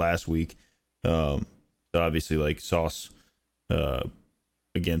talking about last week. So obviously Sauce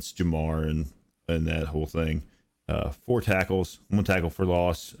against Jamar and that whole thing. 4 tackles, 1 tackle for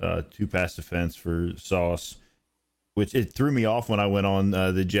loss, 2 pass defense for Sauce. Which it threw me off when I went on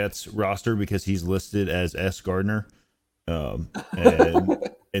the Jets roster because he's listed as S. Gardner, and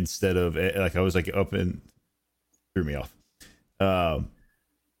instead of I was up and threw me off.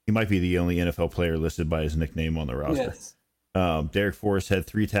 He might be the only NFL player listed by his nickname on the roster. Yes. Derek Forrest had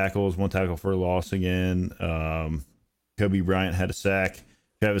 3 tackles, 1 tackle for a loss again. Kobe Bryant had a sack.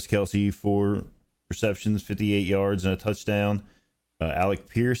 Travis Kelce 4 receptions, 58 yards and a touchdown. Alec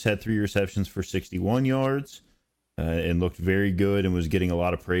Pierce had 3 receptions for 61 yards. And looked very good and was getting a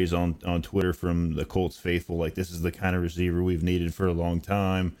lot of praise on Twitter from the Colts faithful. This is the kind of receiver we've needed for a long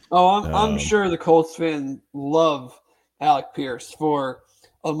time. Oh, I'm sure the Colts fans love Alec Pierce for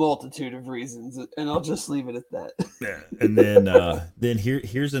a multitude of reasons, and I'll just leave it at that. Yeah. And then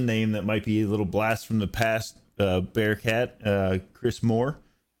here's a name that might be a little blast from the past. Bearcat, Chris Moore,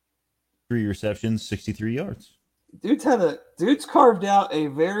 3 receptions, 63 yards. Dude's carved out a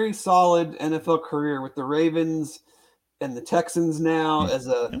very solid NFL career with the Ravens and the Texans now as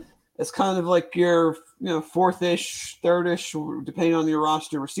kind of your 4th-ish, 3rd-ish, depending on your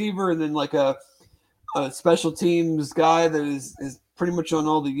roster receiver, and then a special teams guy that is pretty much on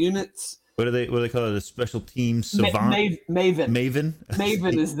all the units. What do they call it? A special team savant? Maven.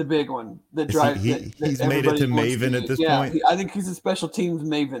 Maven is the big one that drives. He's made it to Maven at this point. I think he's a special teams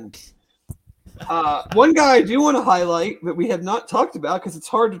Maven. One guy I do want to highlight that we have not talked about because it's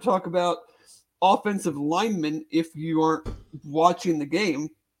hard to talk about offensive lineman, if you aren't watching the game,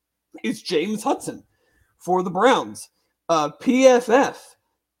 is James Hudson for the Browns. PFF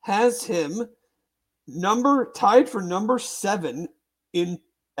has him tied for number 7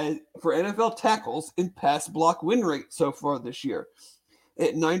 for NFL tackles in pass block win rate so far this year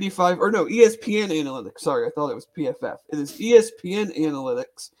at 95, or no, ESPN Analytics. Sorry, I thought it was PFF. It is ESPN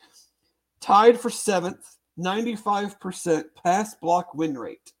Analytics, tied for 7th, 95% pass block win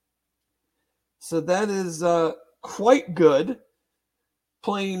rate. So that is quite good,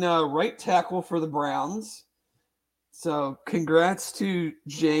 playing right tackle for the Browns. So congrats to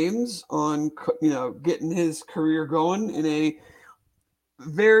James on, getting his career going in a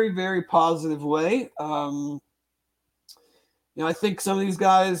very, very positive way. I think some of these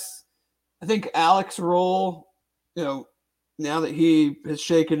guys, I think Alex Roll, now that he has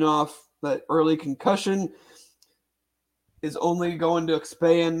shaken off that early concussion, is only going to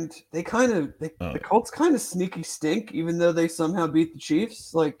expand. The Colts kind of sneaky stink, even though they somehow beat the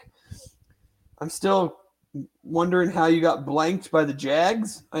Chiefs. Like, I'm still wondering how you got blanked by the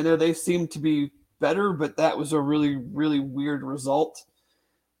Jags. I know they seem to be better, but that was a really, really weird result.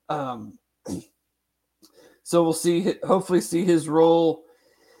 So we'll hopefully see his role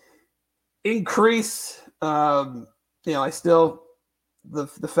increase. The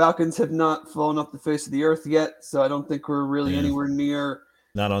Falcons have not fallen off the face of the earth yet, so I don't think we're really anywhere near.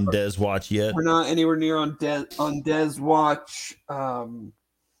 Not on Dez watch yet. We're not anywhere near on Dez watch.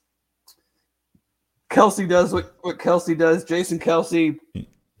 Kelsey does what Kelsey does. Jason Kelsey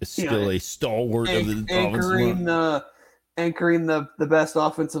is still a stalwart of the offensive line. Anchoring the best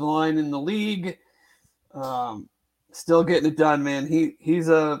offensive line in the league. Still getting it done, man. He's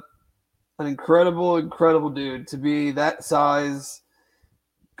an incredible dude to be that size,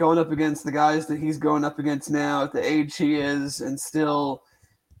 going up against the guys that he's going up against now at the age he is, and still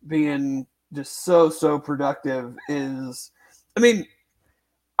being just so productive. He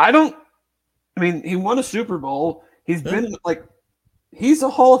won a Super Bowl. He's been he's a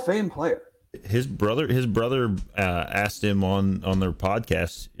Hall of Fame player. His brother asked him on their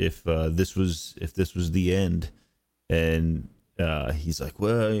podcast if this was the end, and he's like,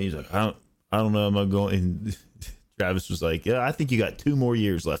 I don't know, am I going? And Travis was like, yeah, I think you got 2 more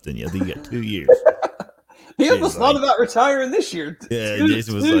years left in you. I think you got 2 years. He almost thought about retiring this year. Yeah,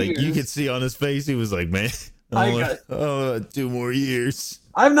 Jason was like, you could see on his face, he was like, man, I got 2 more years.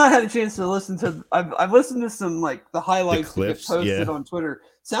 I've not had a chance to listen to. I've listened to some the highlights the clips, that get posted on Twitter.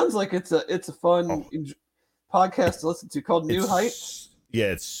 Sounds like it's a fun podcast to listen to called New Heights. Yeah,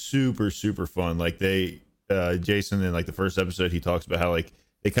 it's super fun. Like Jason in the first episode, he talks about how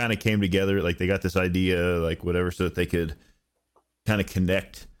they kind of came together. Like they got this idea, whatever, so that they could kind of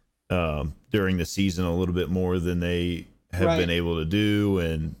connect during the season a little bit more than they have been able to do,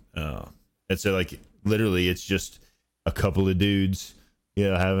 and so literally it's just a couple of dudes.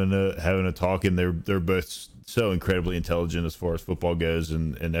 Having a talk, and they're both so incredibly intelligent as far as football goes,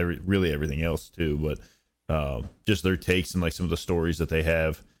 and really everything else too. But just their takes and some of the stories that they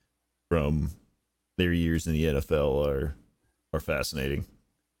have from their years in the NFL are fascinating.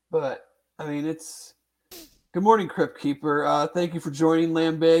 But it's good morning, Crypt Keeper. Thank you for joining,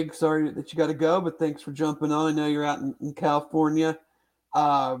 Lambig. Sorry that you got to go, but thanks for jumping on. I know you're out in California.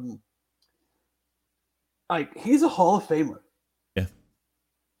 He's a Hall of Famer.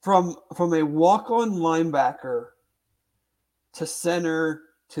 From a walk-on linebacker to center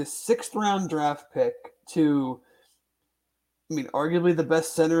to 6th round draft pick to, arguably the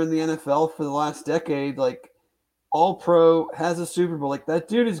best center in the NFL for the last decade, all pro, has a Super Bowl. That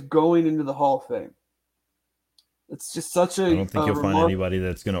dude is going into the Hall of Fame. It's just such a. I don't think you'll find anybody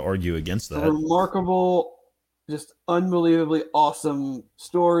that's going to argue against that. A remarkable, just unbelievably awesome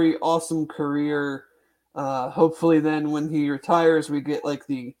story, awesome career. Hopefully then when he retires, we get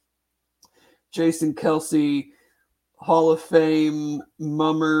the Jason Kelsey Hall of Fame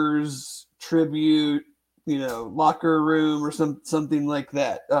Mummers tribute, locker room or something like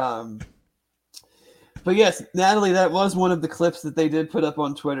that. But yes, Natalie, that was one of the clips that they did put up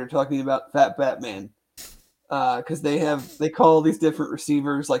on Twitter talking about Fat Batman. Because they call these different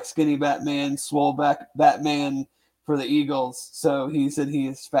receivers Skinny Batman, Swole Batman for the Eagles. So he said he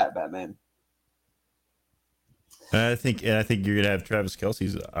is Fat Batman. I think you're gonna have Travis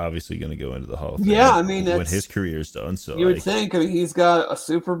Kelce's obviously gonna go into the Hall of Fame. Yeah, when his career's done. So you would think. He's got a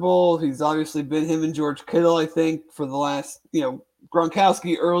Super Bowl. He's obviously been him and George Kittle, I think, for the last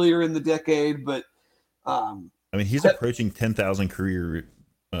Gronkowski earlier in the decade. But he's approaching 10,000 career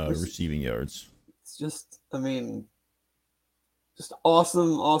receiving yards. It's just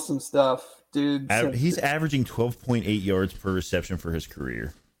awesome stuff, dude. He's averaging 12.8 yards per reception for his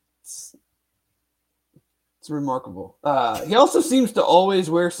career. It's remarkable. He also seems to always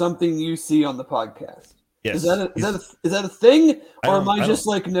wear something you see on the podcast. Yes. Is that a thing, or am I just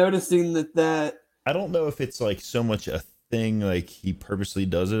like noticing that? I don't know if it's like so much a thing, like he purposely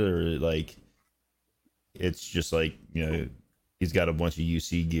does it, or like it's just like, you know, he's got a bunch of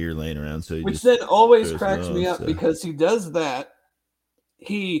UC gear laying around, so which then always cracks me up because he does that.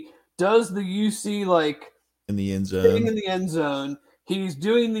 He does the UC like in the end zone. Sitting in the end zone. He's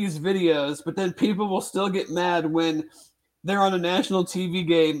doing these videos, but then people will still get mad when they're on a national TV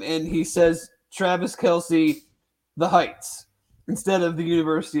game and he says Travis Kelce, the Heights, instead of the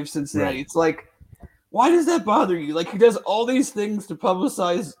University of Cincinnati. Right. It's like, why does that bother you? Like, he does all these things to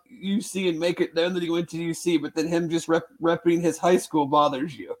publicize UC and make it known that he went to UC, but then him just repping his high school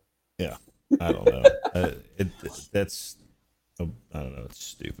bothers you. Yeah, I don't know. I don't know. It's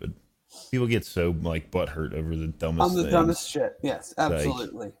stupid. People get so like butthurt over the dumbest things. Dumbest shit. Yes,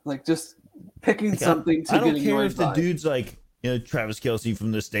 absolutely. Like just picking something to get annoyed by. I don't care if the dude's like, you know, Travis Kelce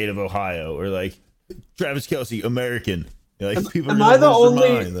from the state of Ohio, or like Travis Kelce American. Like, people am I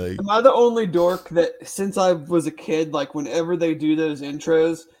the only dork that since I was a kid, like whenever they do those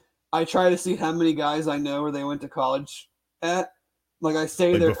intros, I try to see how many guys I know or they went to college at. Like I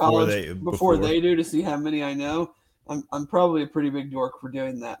say their college before they do to see how many I know. I'm probably a pretty big dork for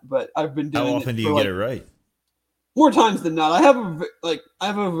doing that, but I've been doing it. How often do you get it right? More times than not. I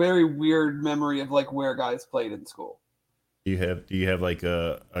have a very weird memory of like where guys played in school. Do you have like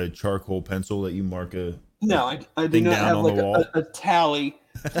a charcoal pencil that you mark a? No, I do not have like a tally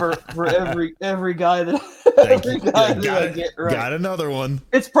for every guy that I get right. Got another one.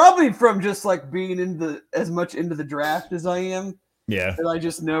 It's probably from just like being as much into the draft as I am. Yeah, that I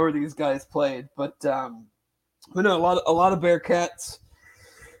just know where these guys played, but no, a lot of Bearcats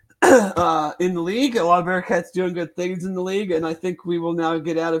in the league. A lot of Bearcats doing good things in the league, and I think we will now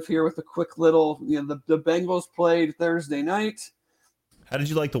get out of here with a quick little. You know, the Bengals played Thursday night. How did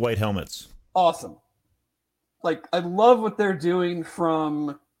you like the white helmets? Awesome. Like, I love what they're doing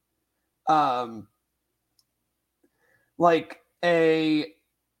from, like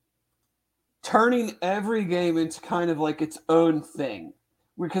turning every game into kind of like its own thing,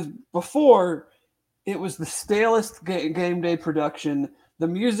 because before it was the stalest game day production. The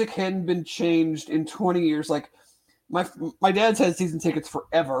music hadn't been changed in 20 years. Like my dad's had season tickets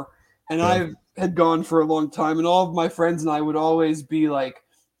forever, and I had gone for a long time. And all of my friends and I would always be like,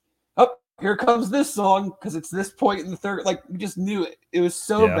 "Oh, here comes this song," because it's this point in the third. Like we just knew it. It was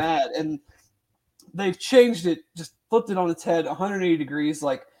so bad, and they've changed it, just flipped it on its head, 180 degrees.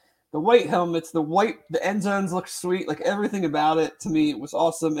 Like the white helmets, the end zones look sweet. Like everything about it to me, it was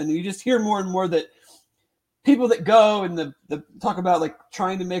awesome. And you just hear more and more that people that go and the talk about like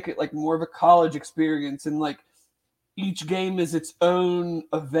trying to make it like more of a college experience, and like each game is its own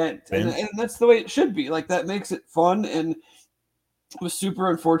event, and that's the way it should be. Like that makes it fun, and it was super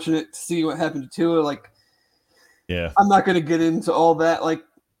unfortunate to see what happened to Tua. Like, yeah, I'm not going to get into all that. Like,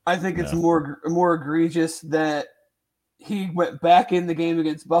 I think it's more egregious that he went back in the game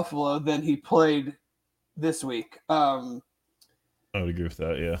against Buffalo than he played this week. I would agree with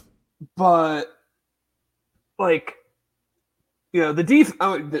that. Yeah, but like, you know, the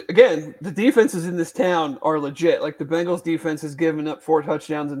defenses in this town are legit. Like the Bengals defense has given up 4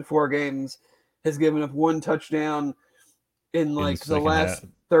 touchdowns in 4 games, has given up 1 touchdown in like the last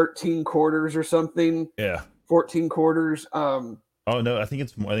 13 quarters or something. Yeah. 14 quarters. Oh no, I think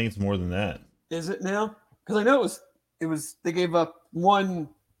it's more than that. Is it now? Because I know it was they gave up 1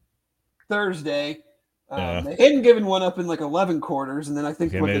 Thursday. They hadn't given 1 up in like 11 quarters, and then I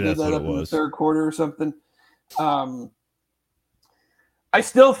think they gave that up in the 3rd quarter or something. I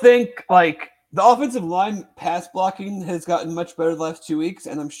still think like the offensive line pass blocking has gotten much better the last 2 weeks,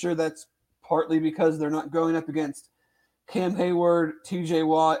 and I'm sure that's partly because they're not going up against Cam Hayward, TJ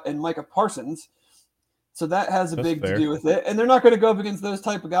Watt, and Micah Parsons. So that has a big to do with it. And they're not going to go up against those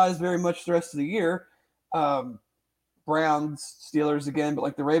type of guys very much the rest of the year. Browns, Steelers again, but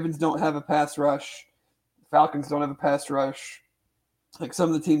like the Ravens don't have a pass rush. Falcons don't have a pass rush. Like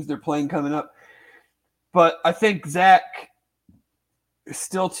some of the teams they're playing coming up. But I think Zach is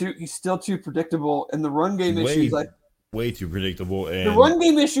still too predictable, and the run game issues way too predictable. And the run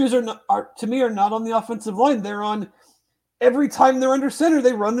game issues are not on the offensive line. They're on every time they're under center,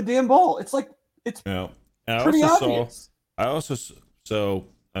 they run the damn ball. It's like pretty obvious. I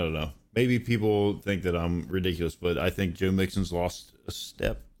don't know. Maybe people think that I'm ridiculous, but I think Joe Mixon's lost a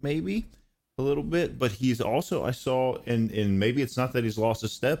step, maybe a little bit. But he's also, I saw, and maybe it's not that he's lost a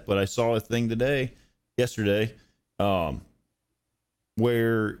step, but I saw a thing yesterday,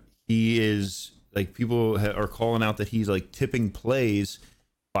 where he is like, people are calling out that he's like tipping plays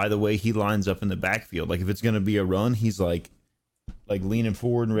by the way he lines up in the backfield. Like if it's going to be a run, he's like leaning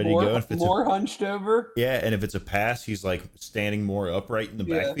forward and ready to go. If it's more hunched over. Yeah, and if it's a pass, he's like standing more upright in the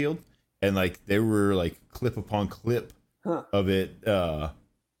backfield. And like they were like clip upon clip of it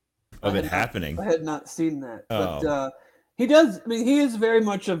happening. I had not seen that. But he does, I mean, he is very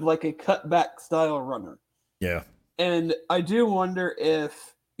much of like a cutback style runner. Yeah. And I do wonder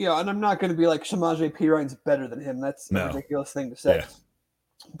if, and I'm not going to be like Samaje Perine's better than him. That's a ridiculous thing to say. Yeah.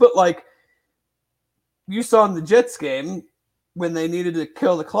 But like you saw in the Jets game when they needed to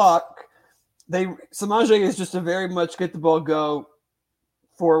kill the clock, Samaje is just a very much get the ball, go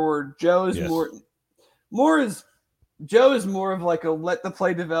forward. Joe is Joe is more of like a let the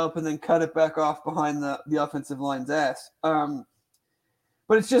play develop and then cut it back off behind the offensive line's ass.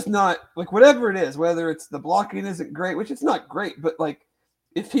 But it's just not like whatever it is, whether it's the blocking isn't great, which it's not great, but like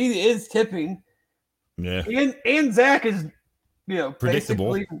if he is tipping, and Zach is,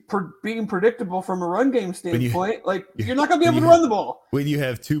 basically being predictable from a run game standpoint, you're not going to be able to run the ball. When you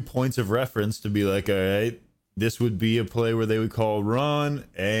have 2 points of reference to be like, all right, this would be a play where they would call run,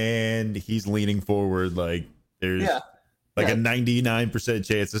 and he's leaning forward like there's a 99%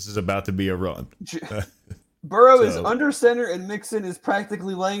 chance this is about to be a run. Burrow is under center, and Mixon is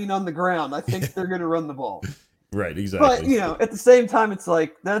practically laying on the ground. I think they're going to run the ball. Right, exactly. But, at the same time, it's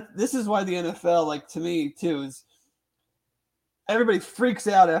like that. This is why the NFL, like to me, too, is everybody freaks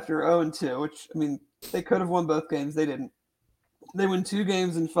out after 0-2, which, I mean, they could have won both games. They didn't. They win 2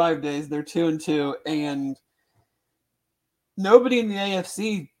 games in 5 days. They're 2-2, and nobody in the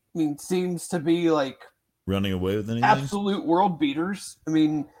AFC, seems to be like running away with anything. Absolute world beaters. I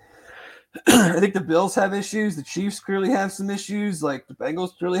mean, I think the Bills have issues. The Chiefs clearly have some issues. Like the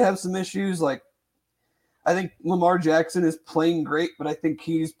Bengals clearly have some issues. Like I think Lamar Jackson is playing great, but I think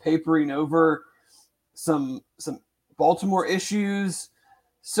he's papering over some Baltimore issues.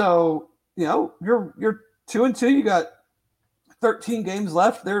 So, you're 2-2. You got 13 games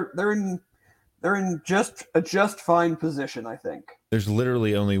left. They're in just fine position, I think. There's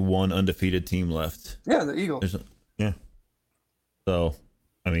literally only one undefeated team left. Yeah, the Eagles. So,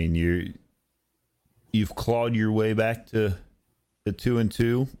 I mean, you've clawed your way back to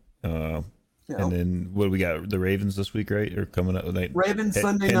 2-2. And then what do we got? The Ravens this week, right? Or coming up with Ravens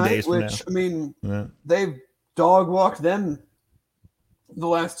Sunday night, which they've dog walked them the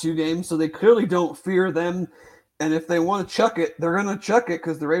last 2 games, so they clearly don't fear them. And if they want to chuck it, they're going to chuck it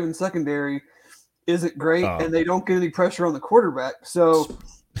because the Ravens secondary isn't great, and they don't get any pressure on the quarterback. So,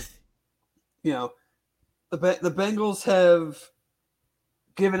 the Bengals have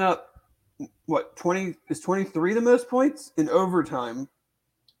given up what 20 is 23 the most points in overtime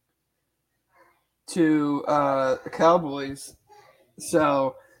to the Cowboys.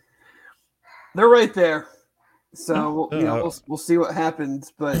 So they're right there. So we'll see what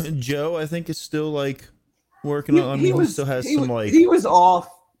happens. But Joe, I think, is still like working on. He still has some like he was off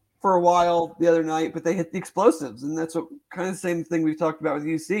for a while the other night, but they hit the explosives, and that's what kind of the same thing we talked about with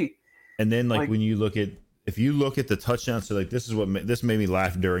UC. And then when you look at the touchdown, so like this made me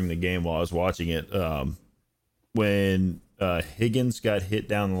laugh during the game while I was watching it. When Higgins got hit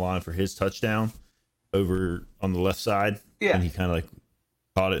down the line for his touchdown over on the left side, and he kind of like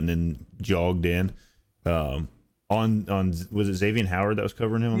caught it and then jogged in. On was it Xavier Howard that was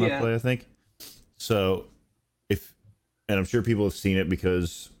covering him on that play, I think. So and I'm sure people have seen it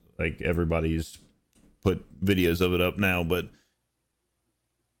because like everybody's put videos of it up now, but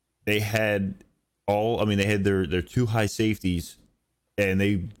they had their 2 high safeties and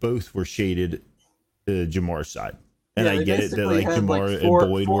they both were shaded to Jamar's side. And I get it that like Jamar and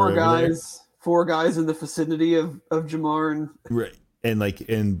Boyd were four guys in the vicinity of Jamar and right.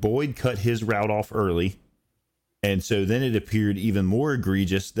 And Boyd cut his route off early. And so then it appeared even more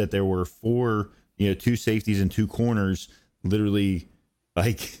egregious that there were 4, 2 safeties and 2 corners literally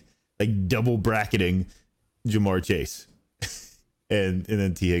like double bracketing Jamar Chase. and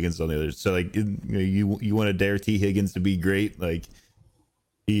then T. Higgins on the other. So like you want to dare T. Higgins to be great, like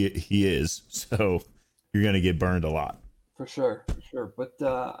he is. So you're gonna get burned a lot. For sure. But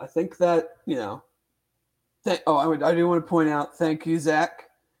I think that, I do want to point out, thank you, Zach,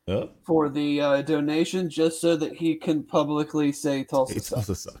 for the donation, just so that he can publicly say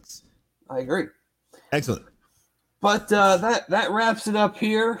Tulsa sucks. I agree. Excellent. But that wraps it up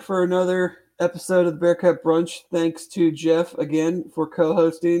here for another episode of the Bearcat Brunch. Thanks to Jeff again for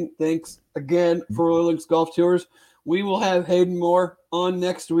co-hosting. Thanks again for Royal Links Golf Tours. We will have Hayden Moore on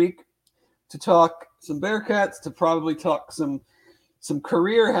next week to talk some Bearcats, to probably talk some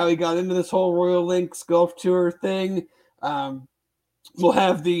career, how he got into this whole Royal Links Golf Tour thing. We'll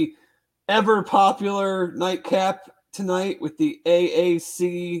have the ever popular nightcap tonight with the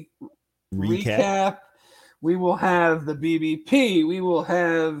AAC recap. We will have the BBP. We will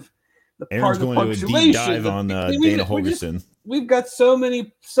have the Aaron's part of going to a deep dive on Dana Holgerson. We've got so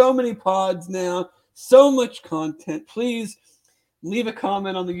many pods now, so much content. Please leave a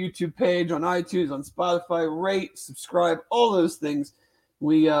comment on the YouTube page, on iTunes, on Spotify, rate, subscribe, all those things.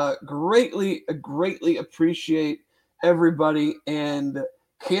 We greatly appreciate everybody and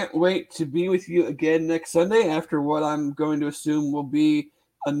can't wait to be with you again next Sunday after what I'm going to assume will be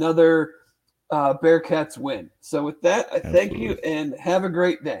another Bearcats win. So with that, I thank you and have a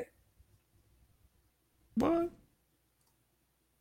great day. Bye.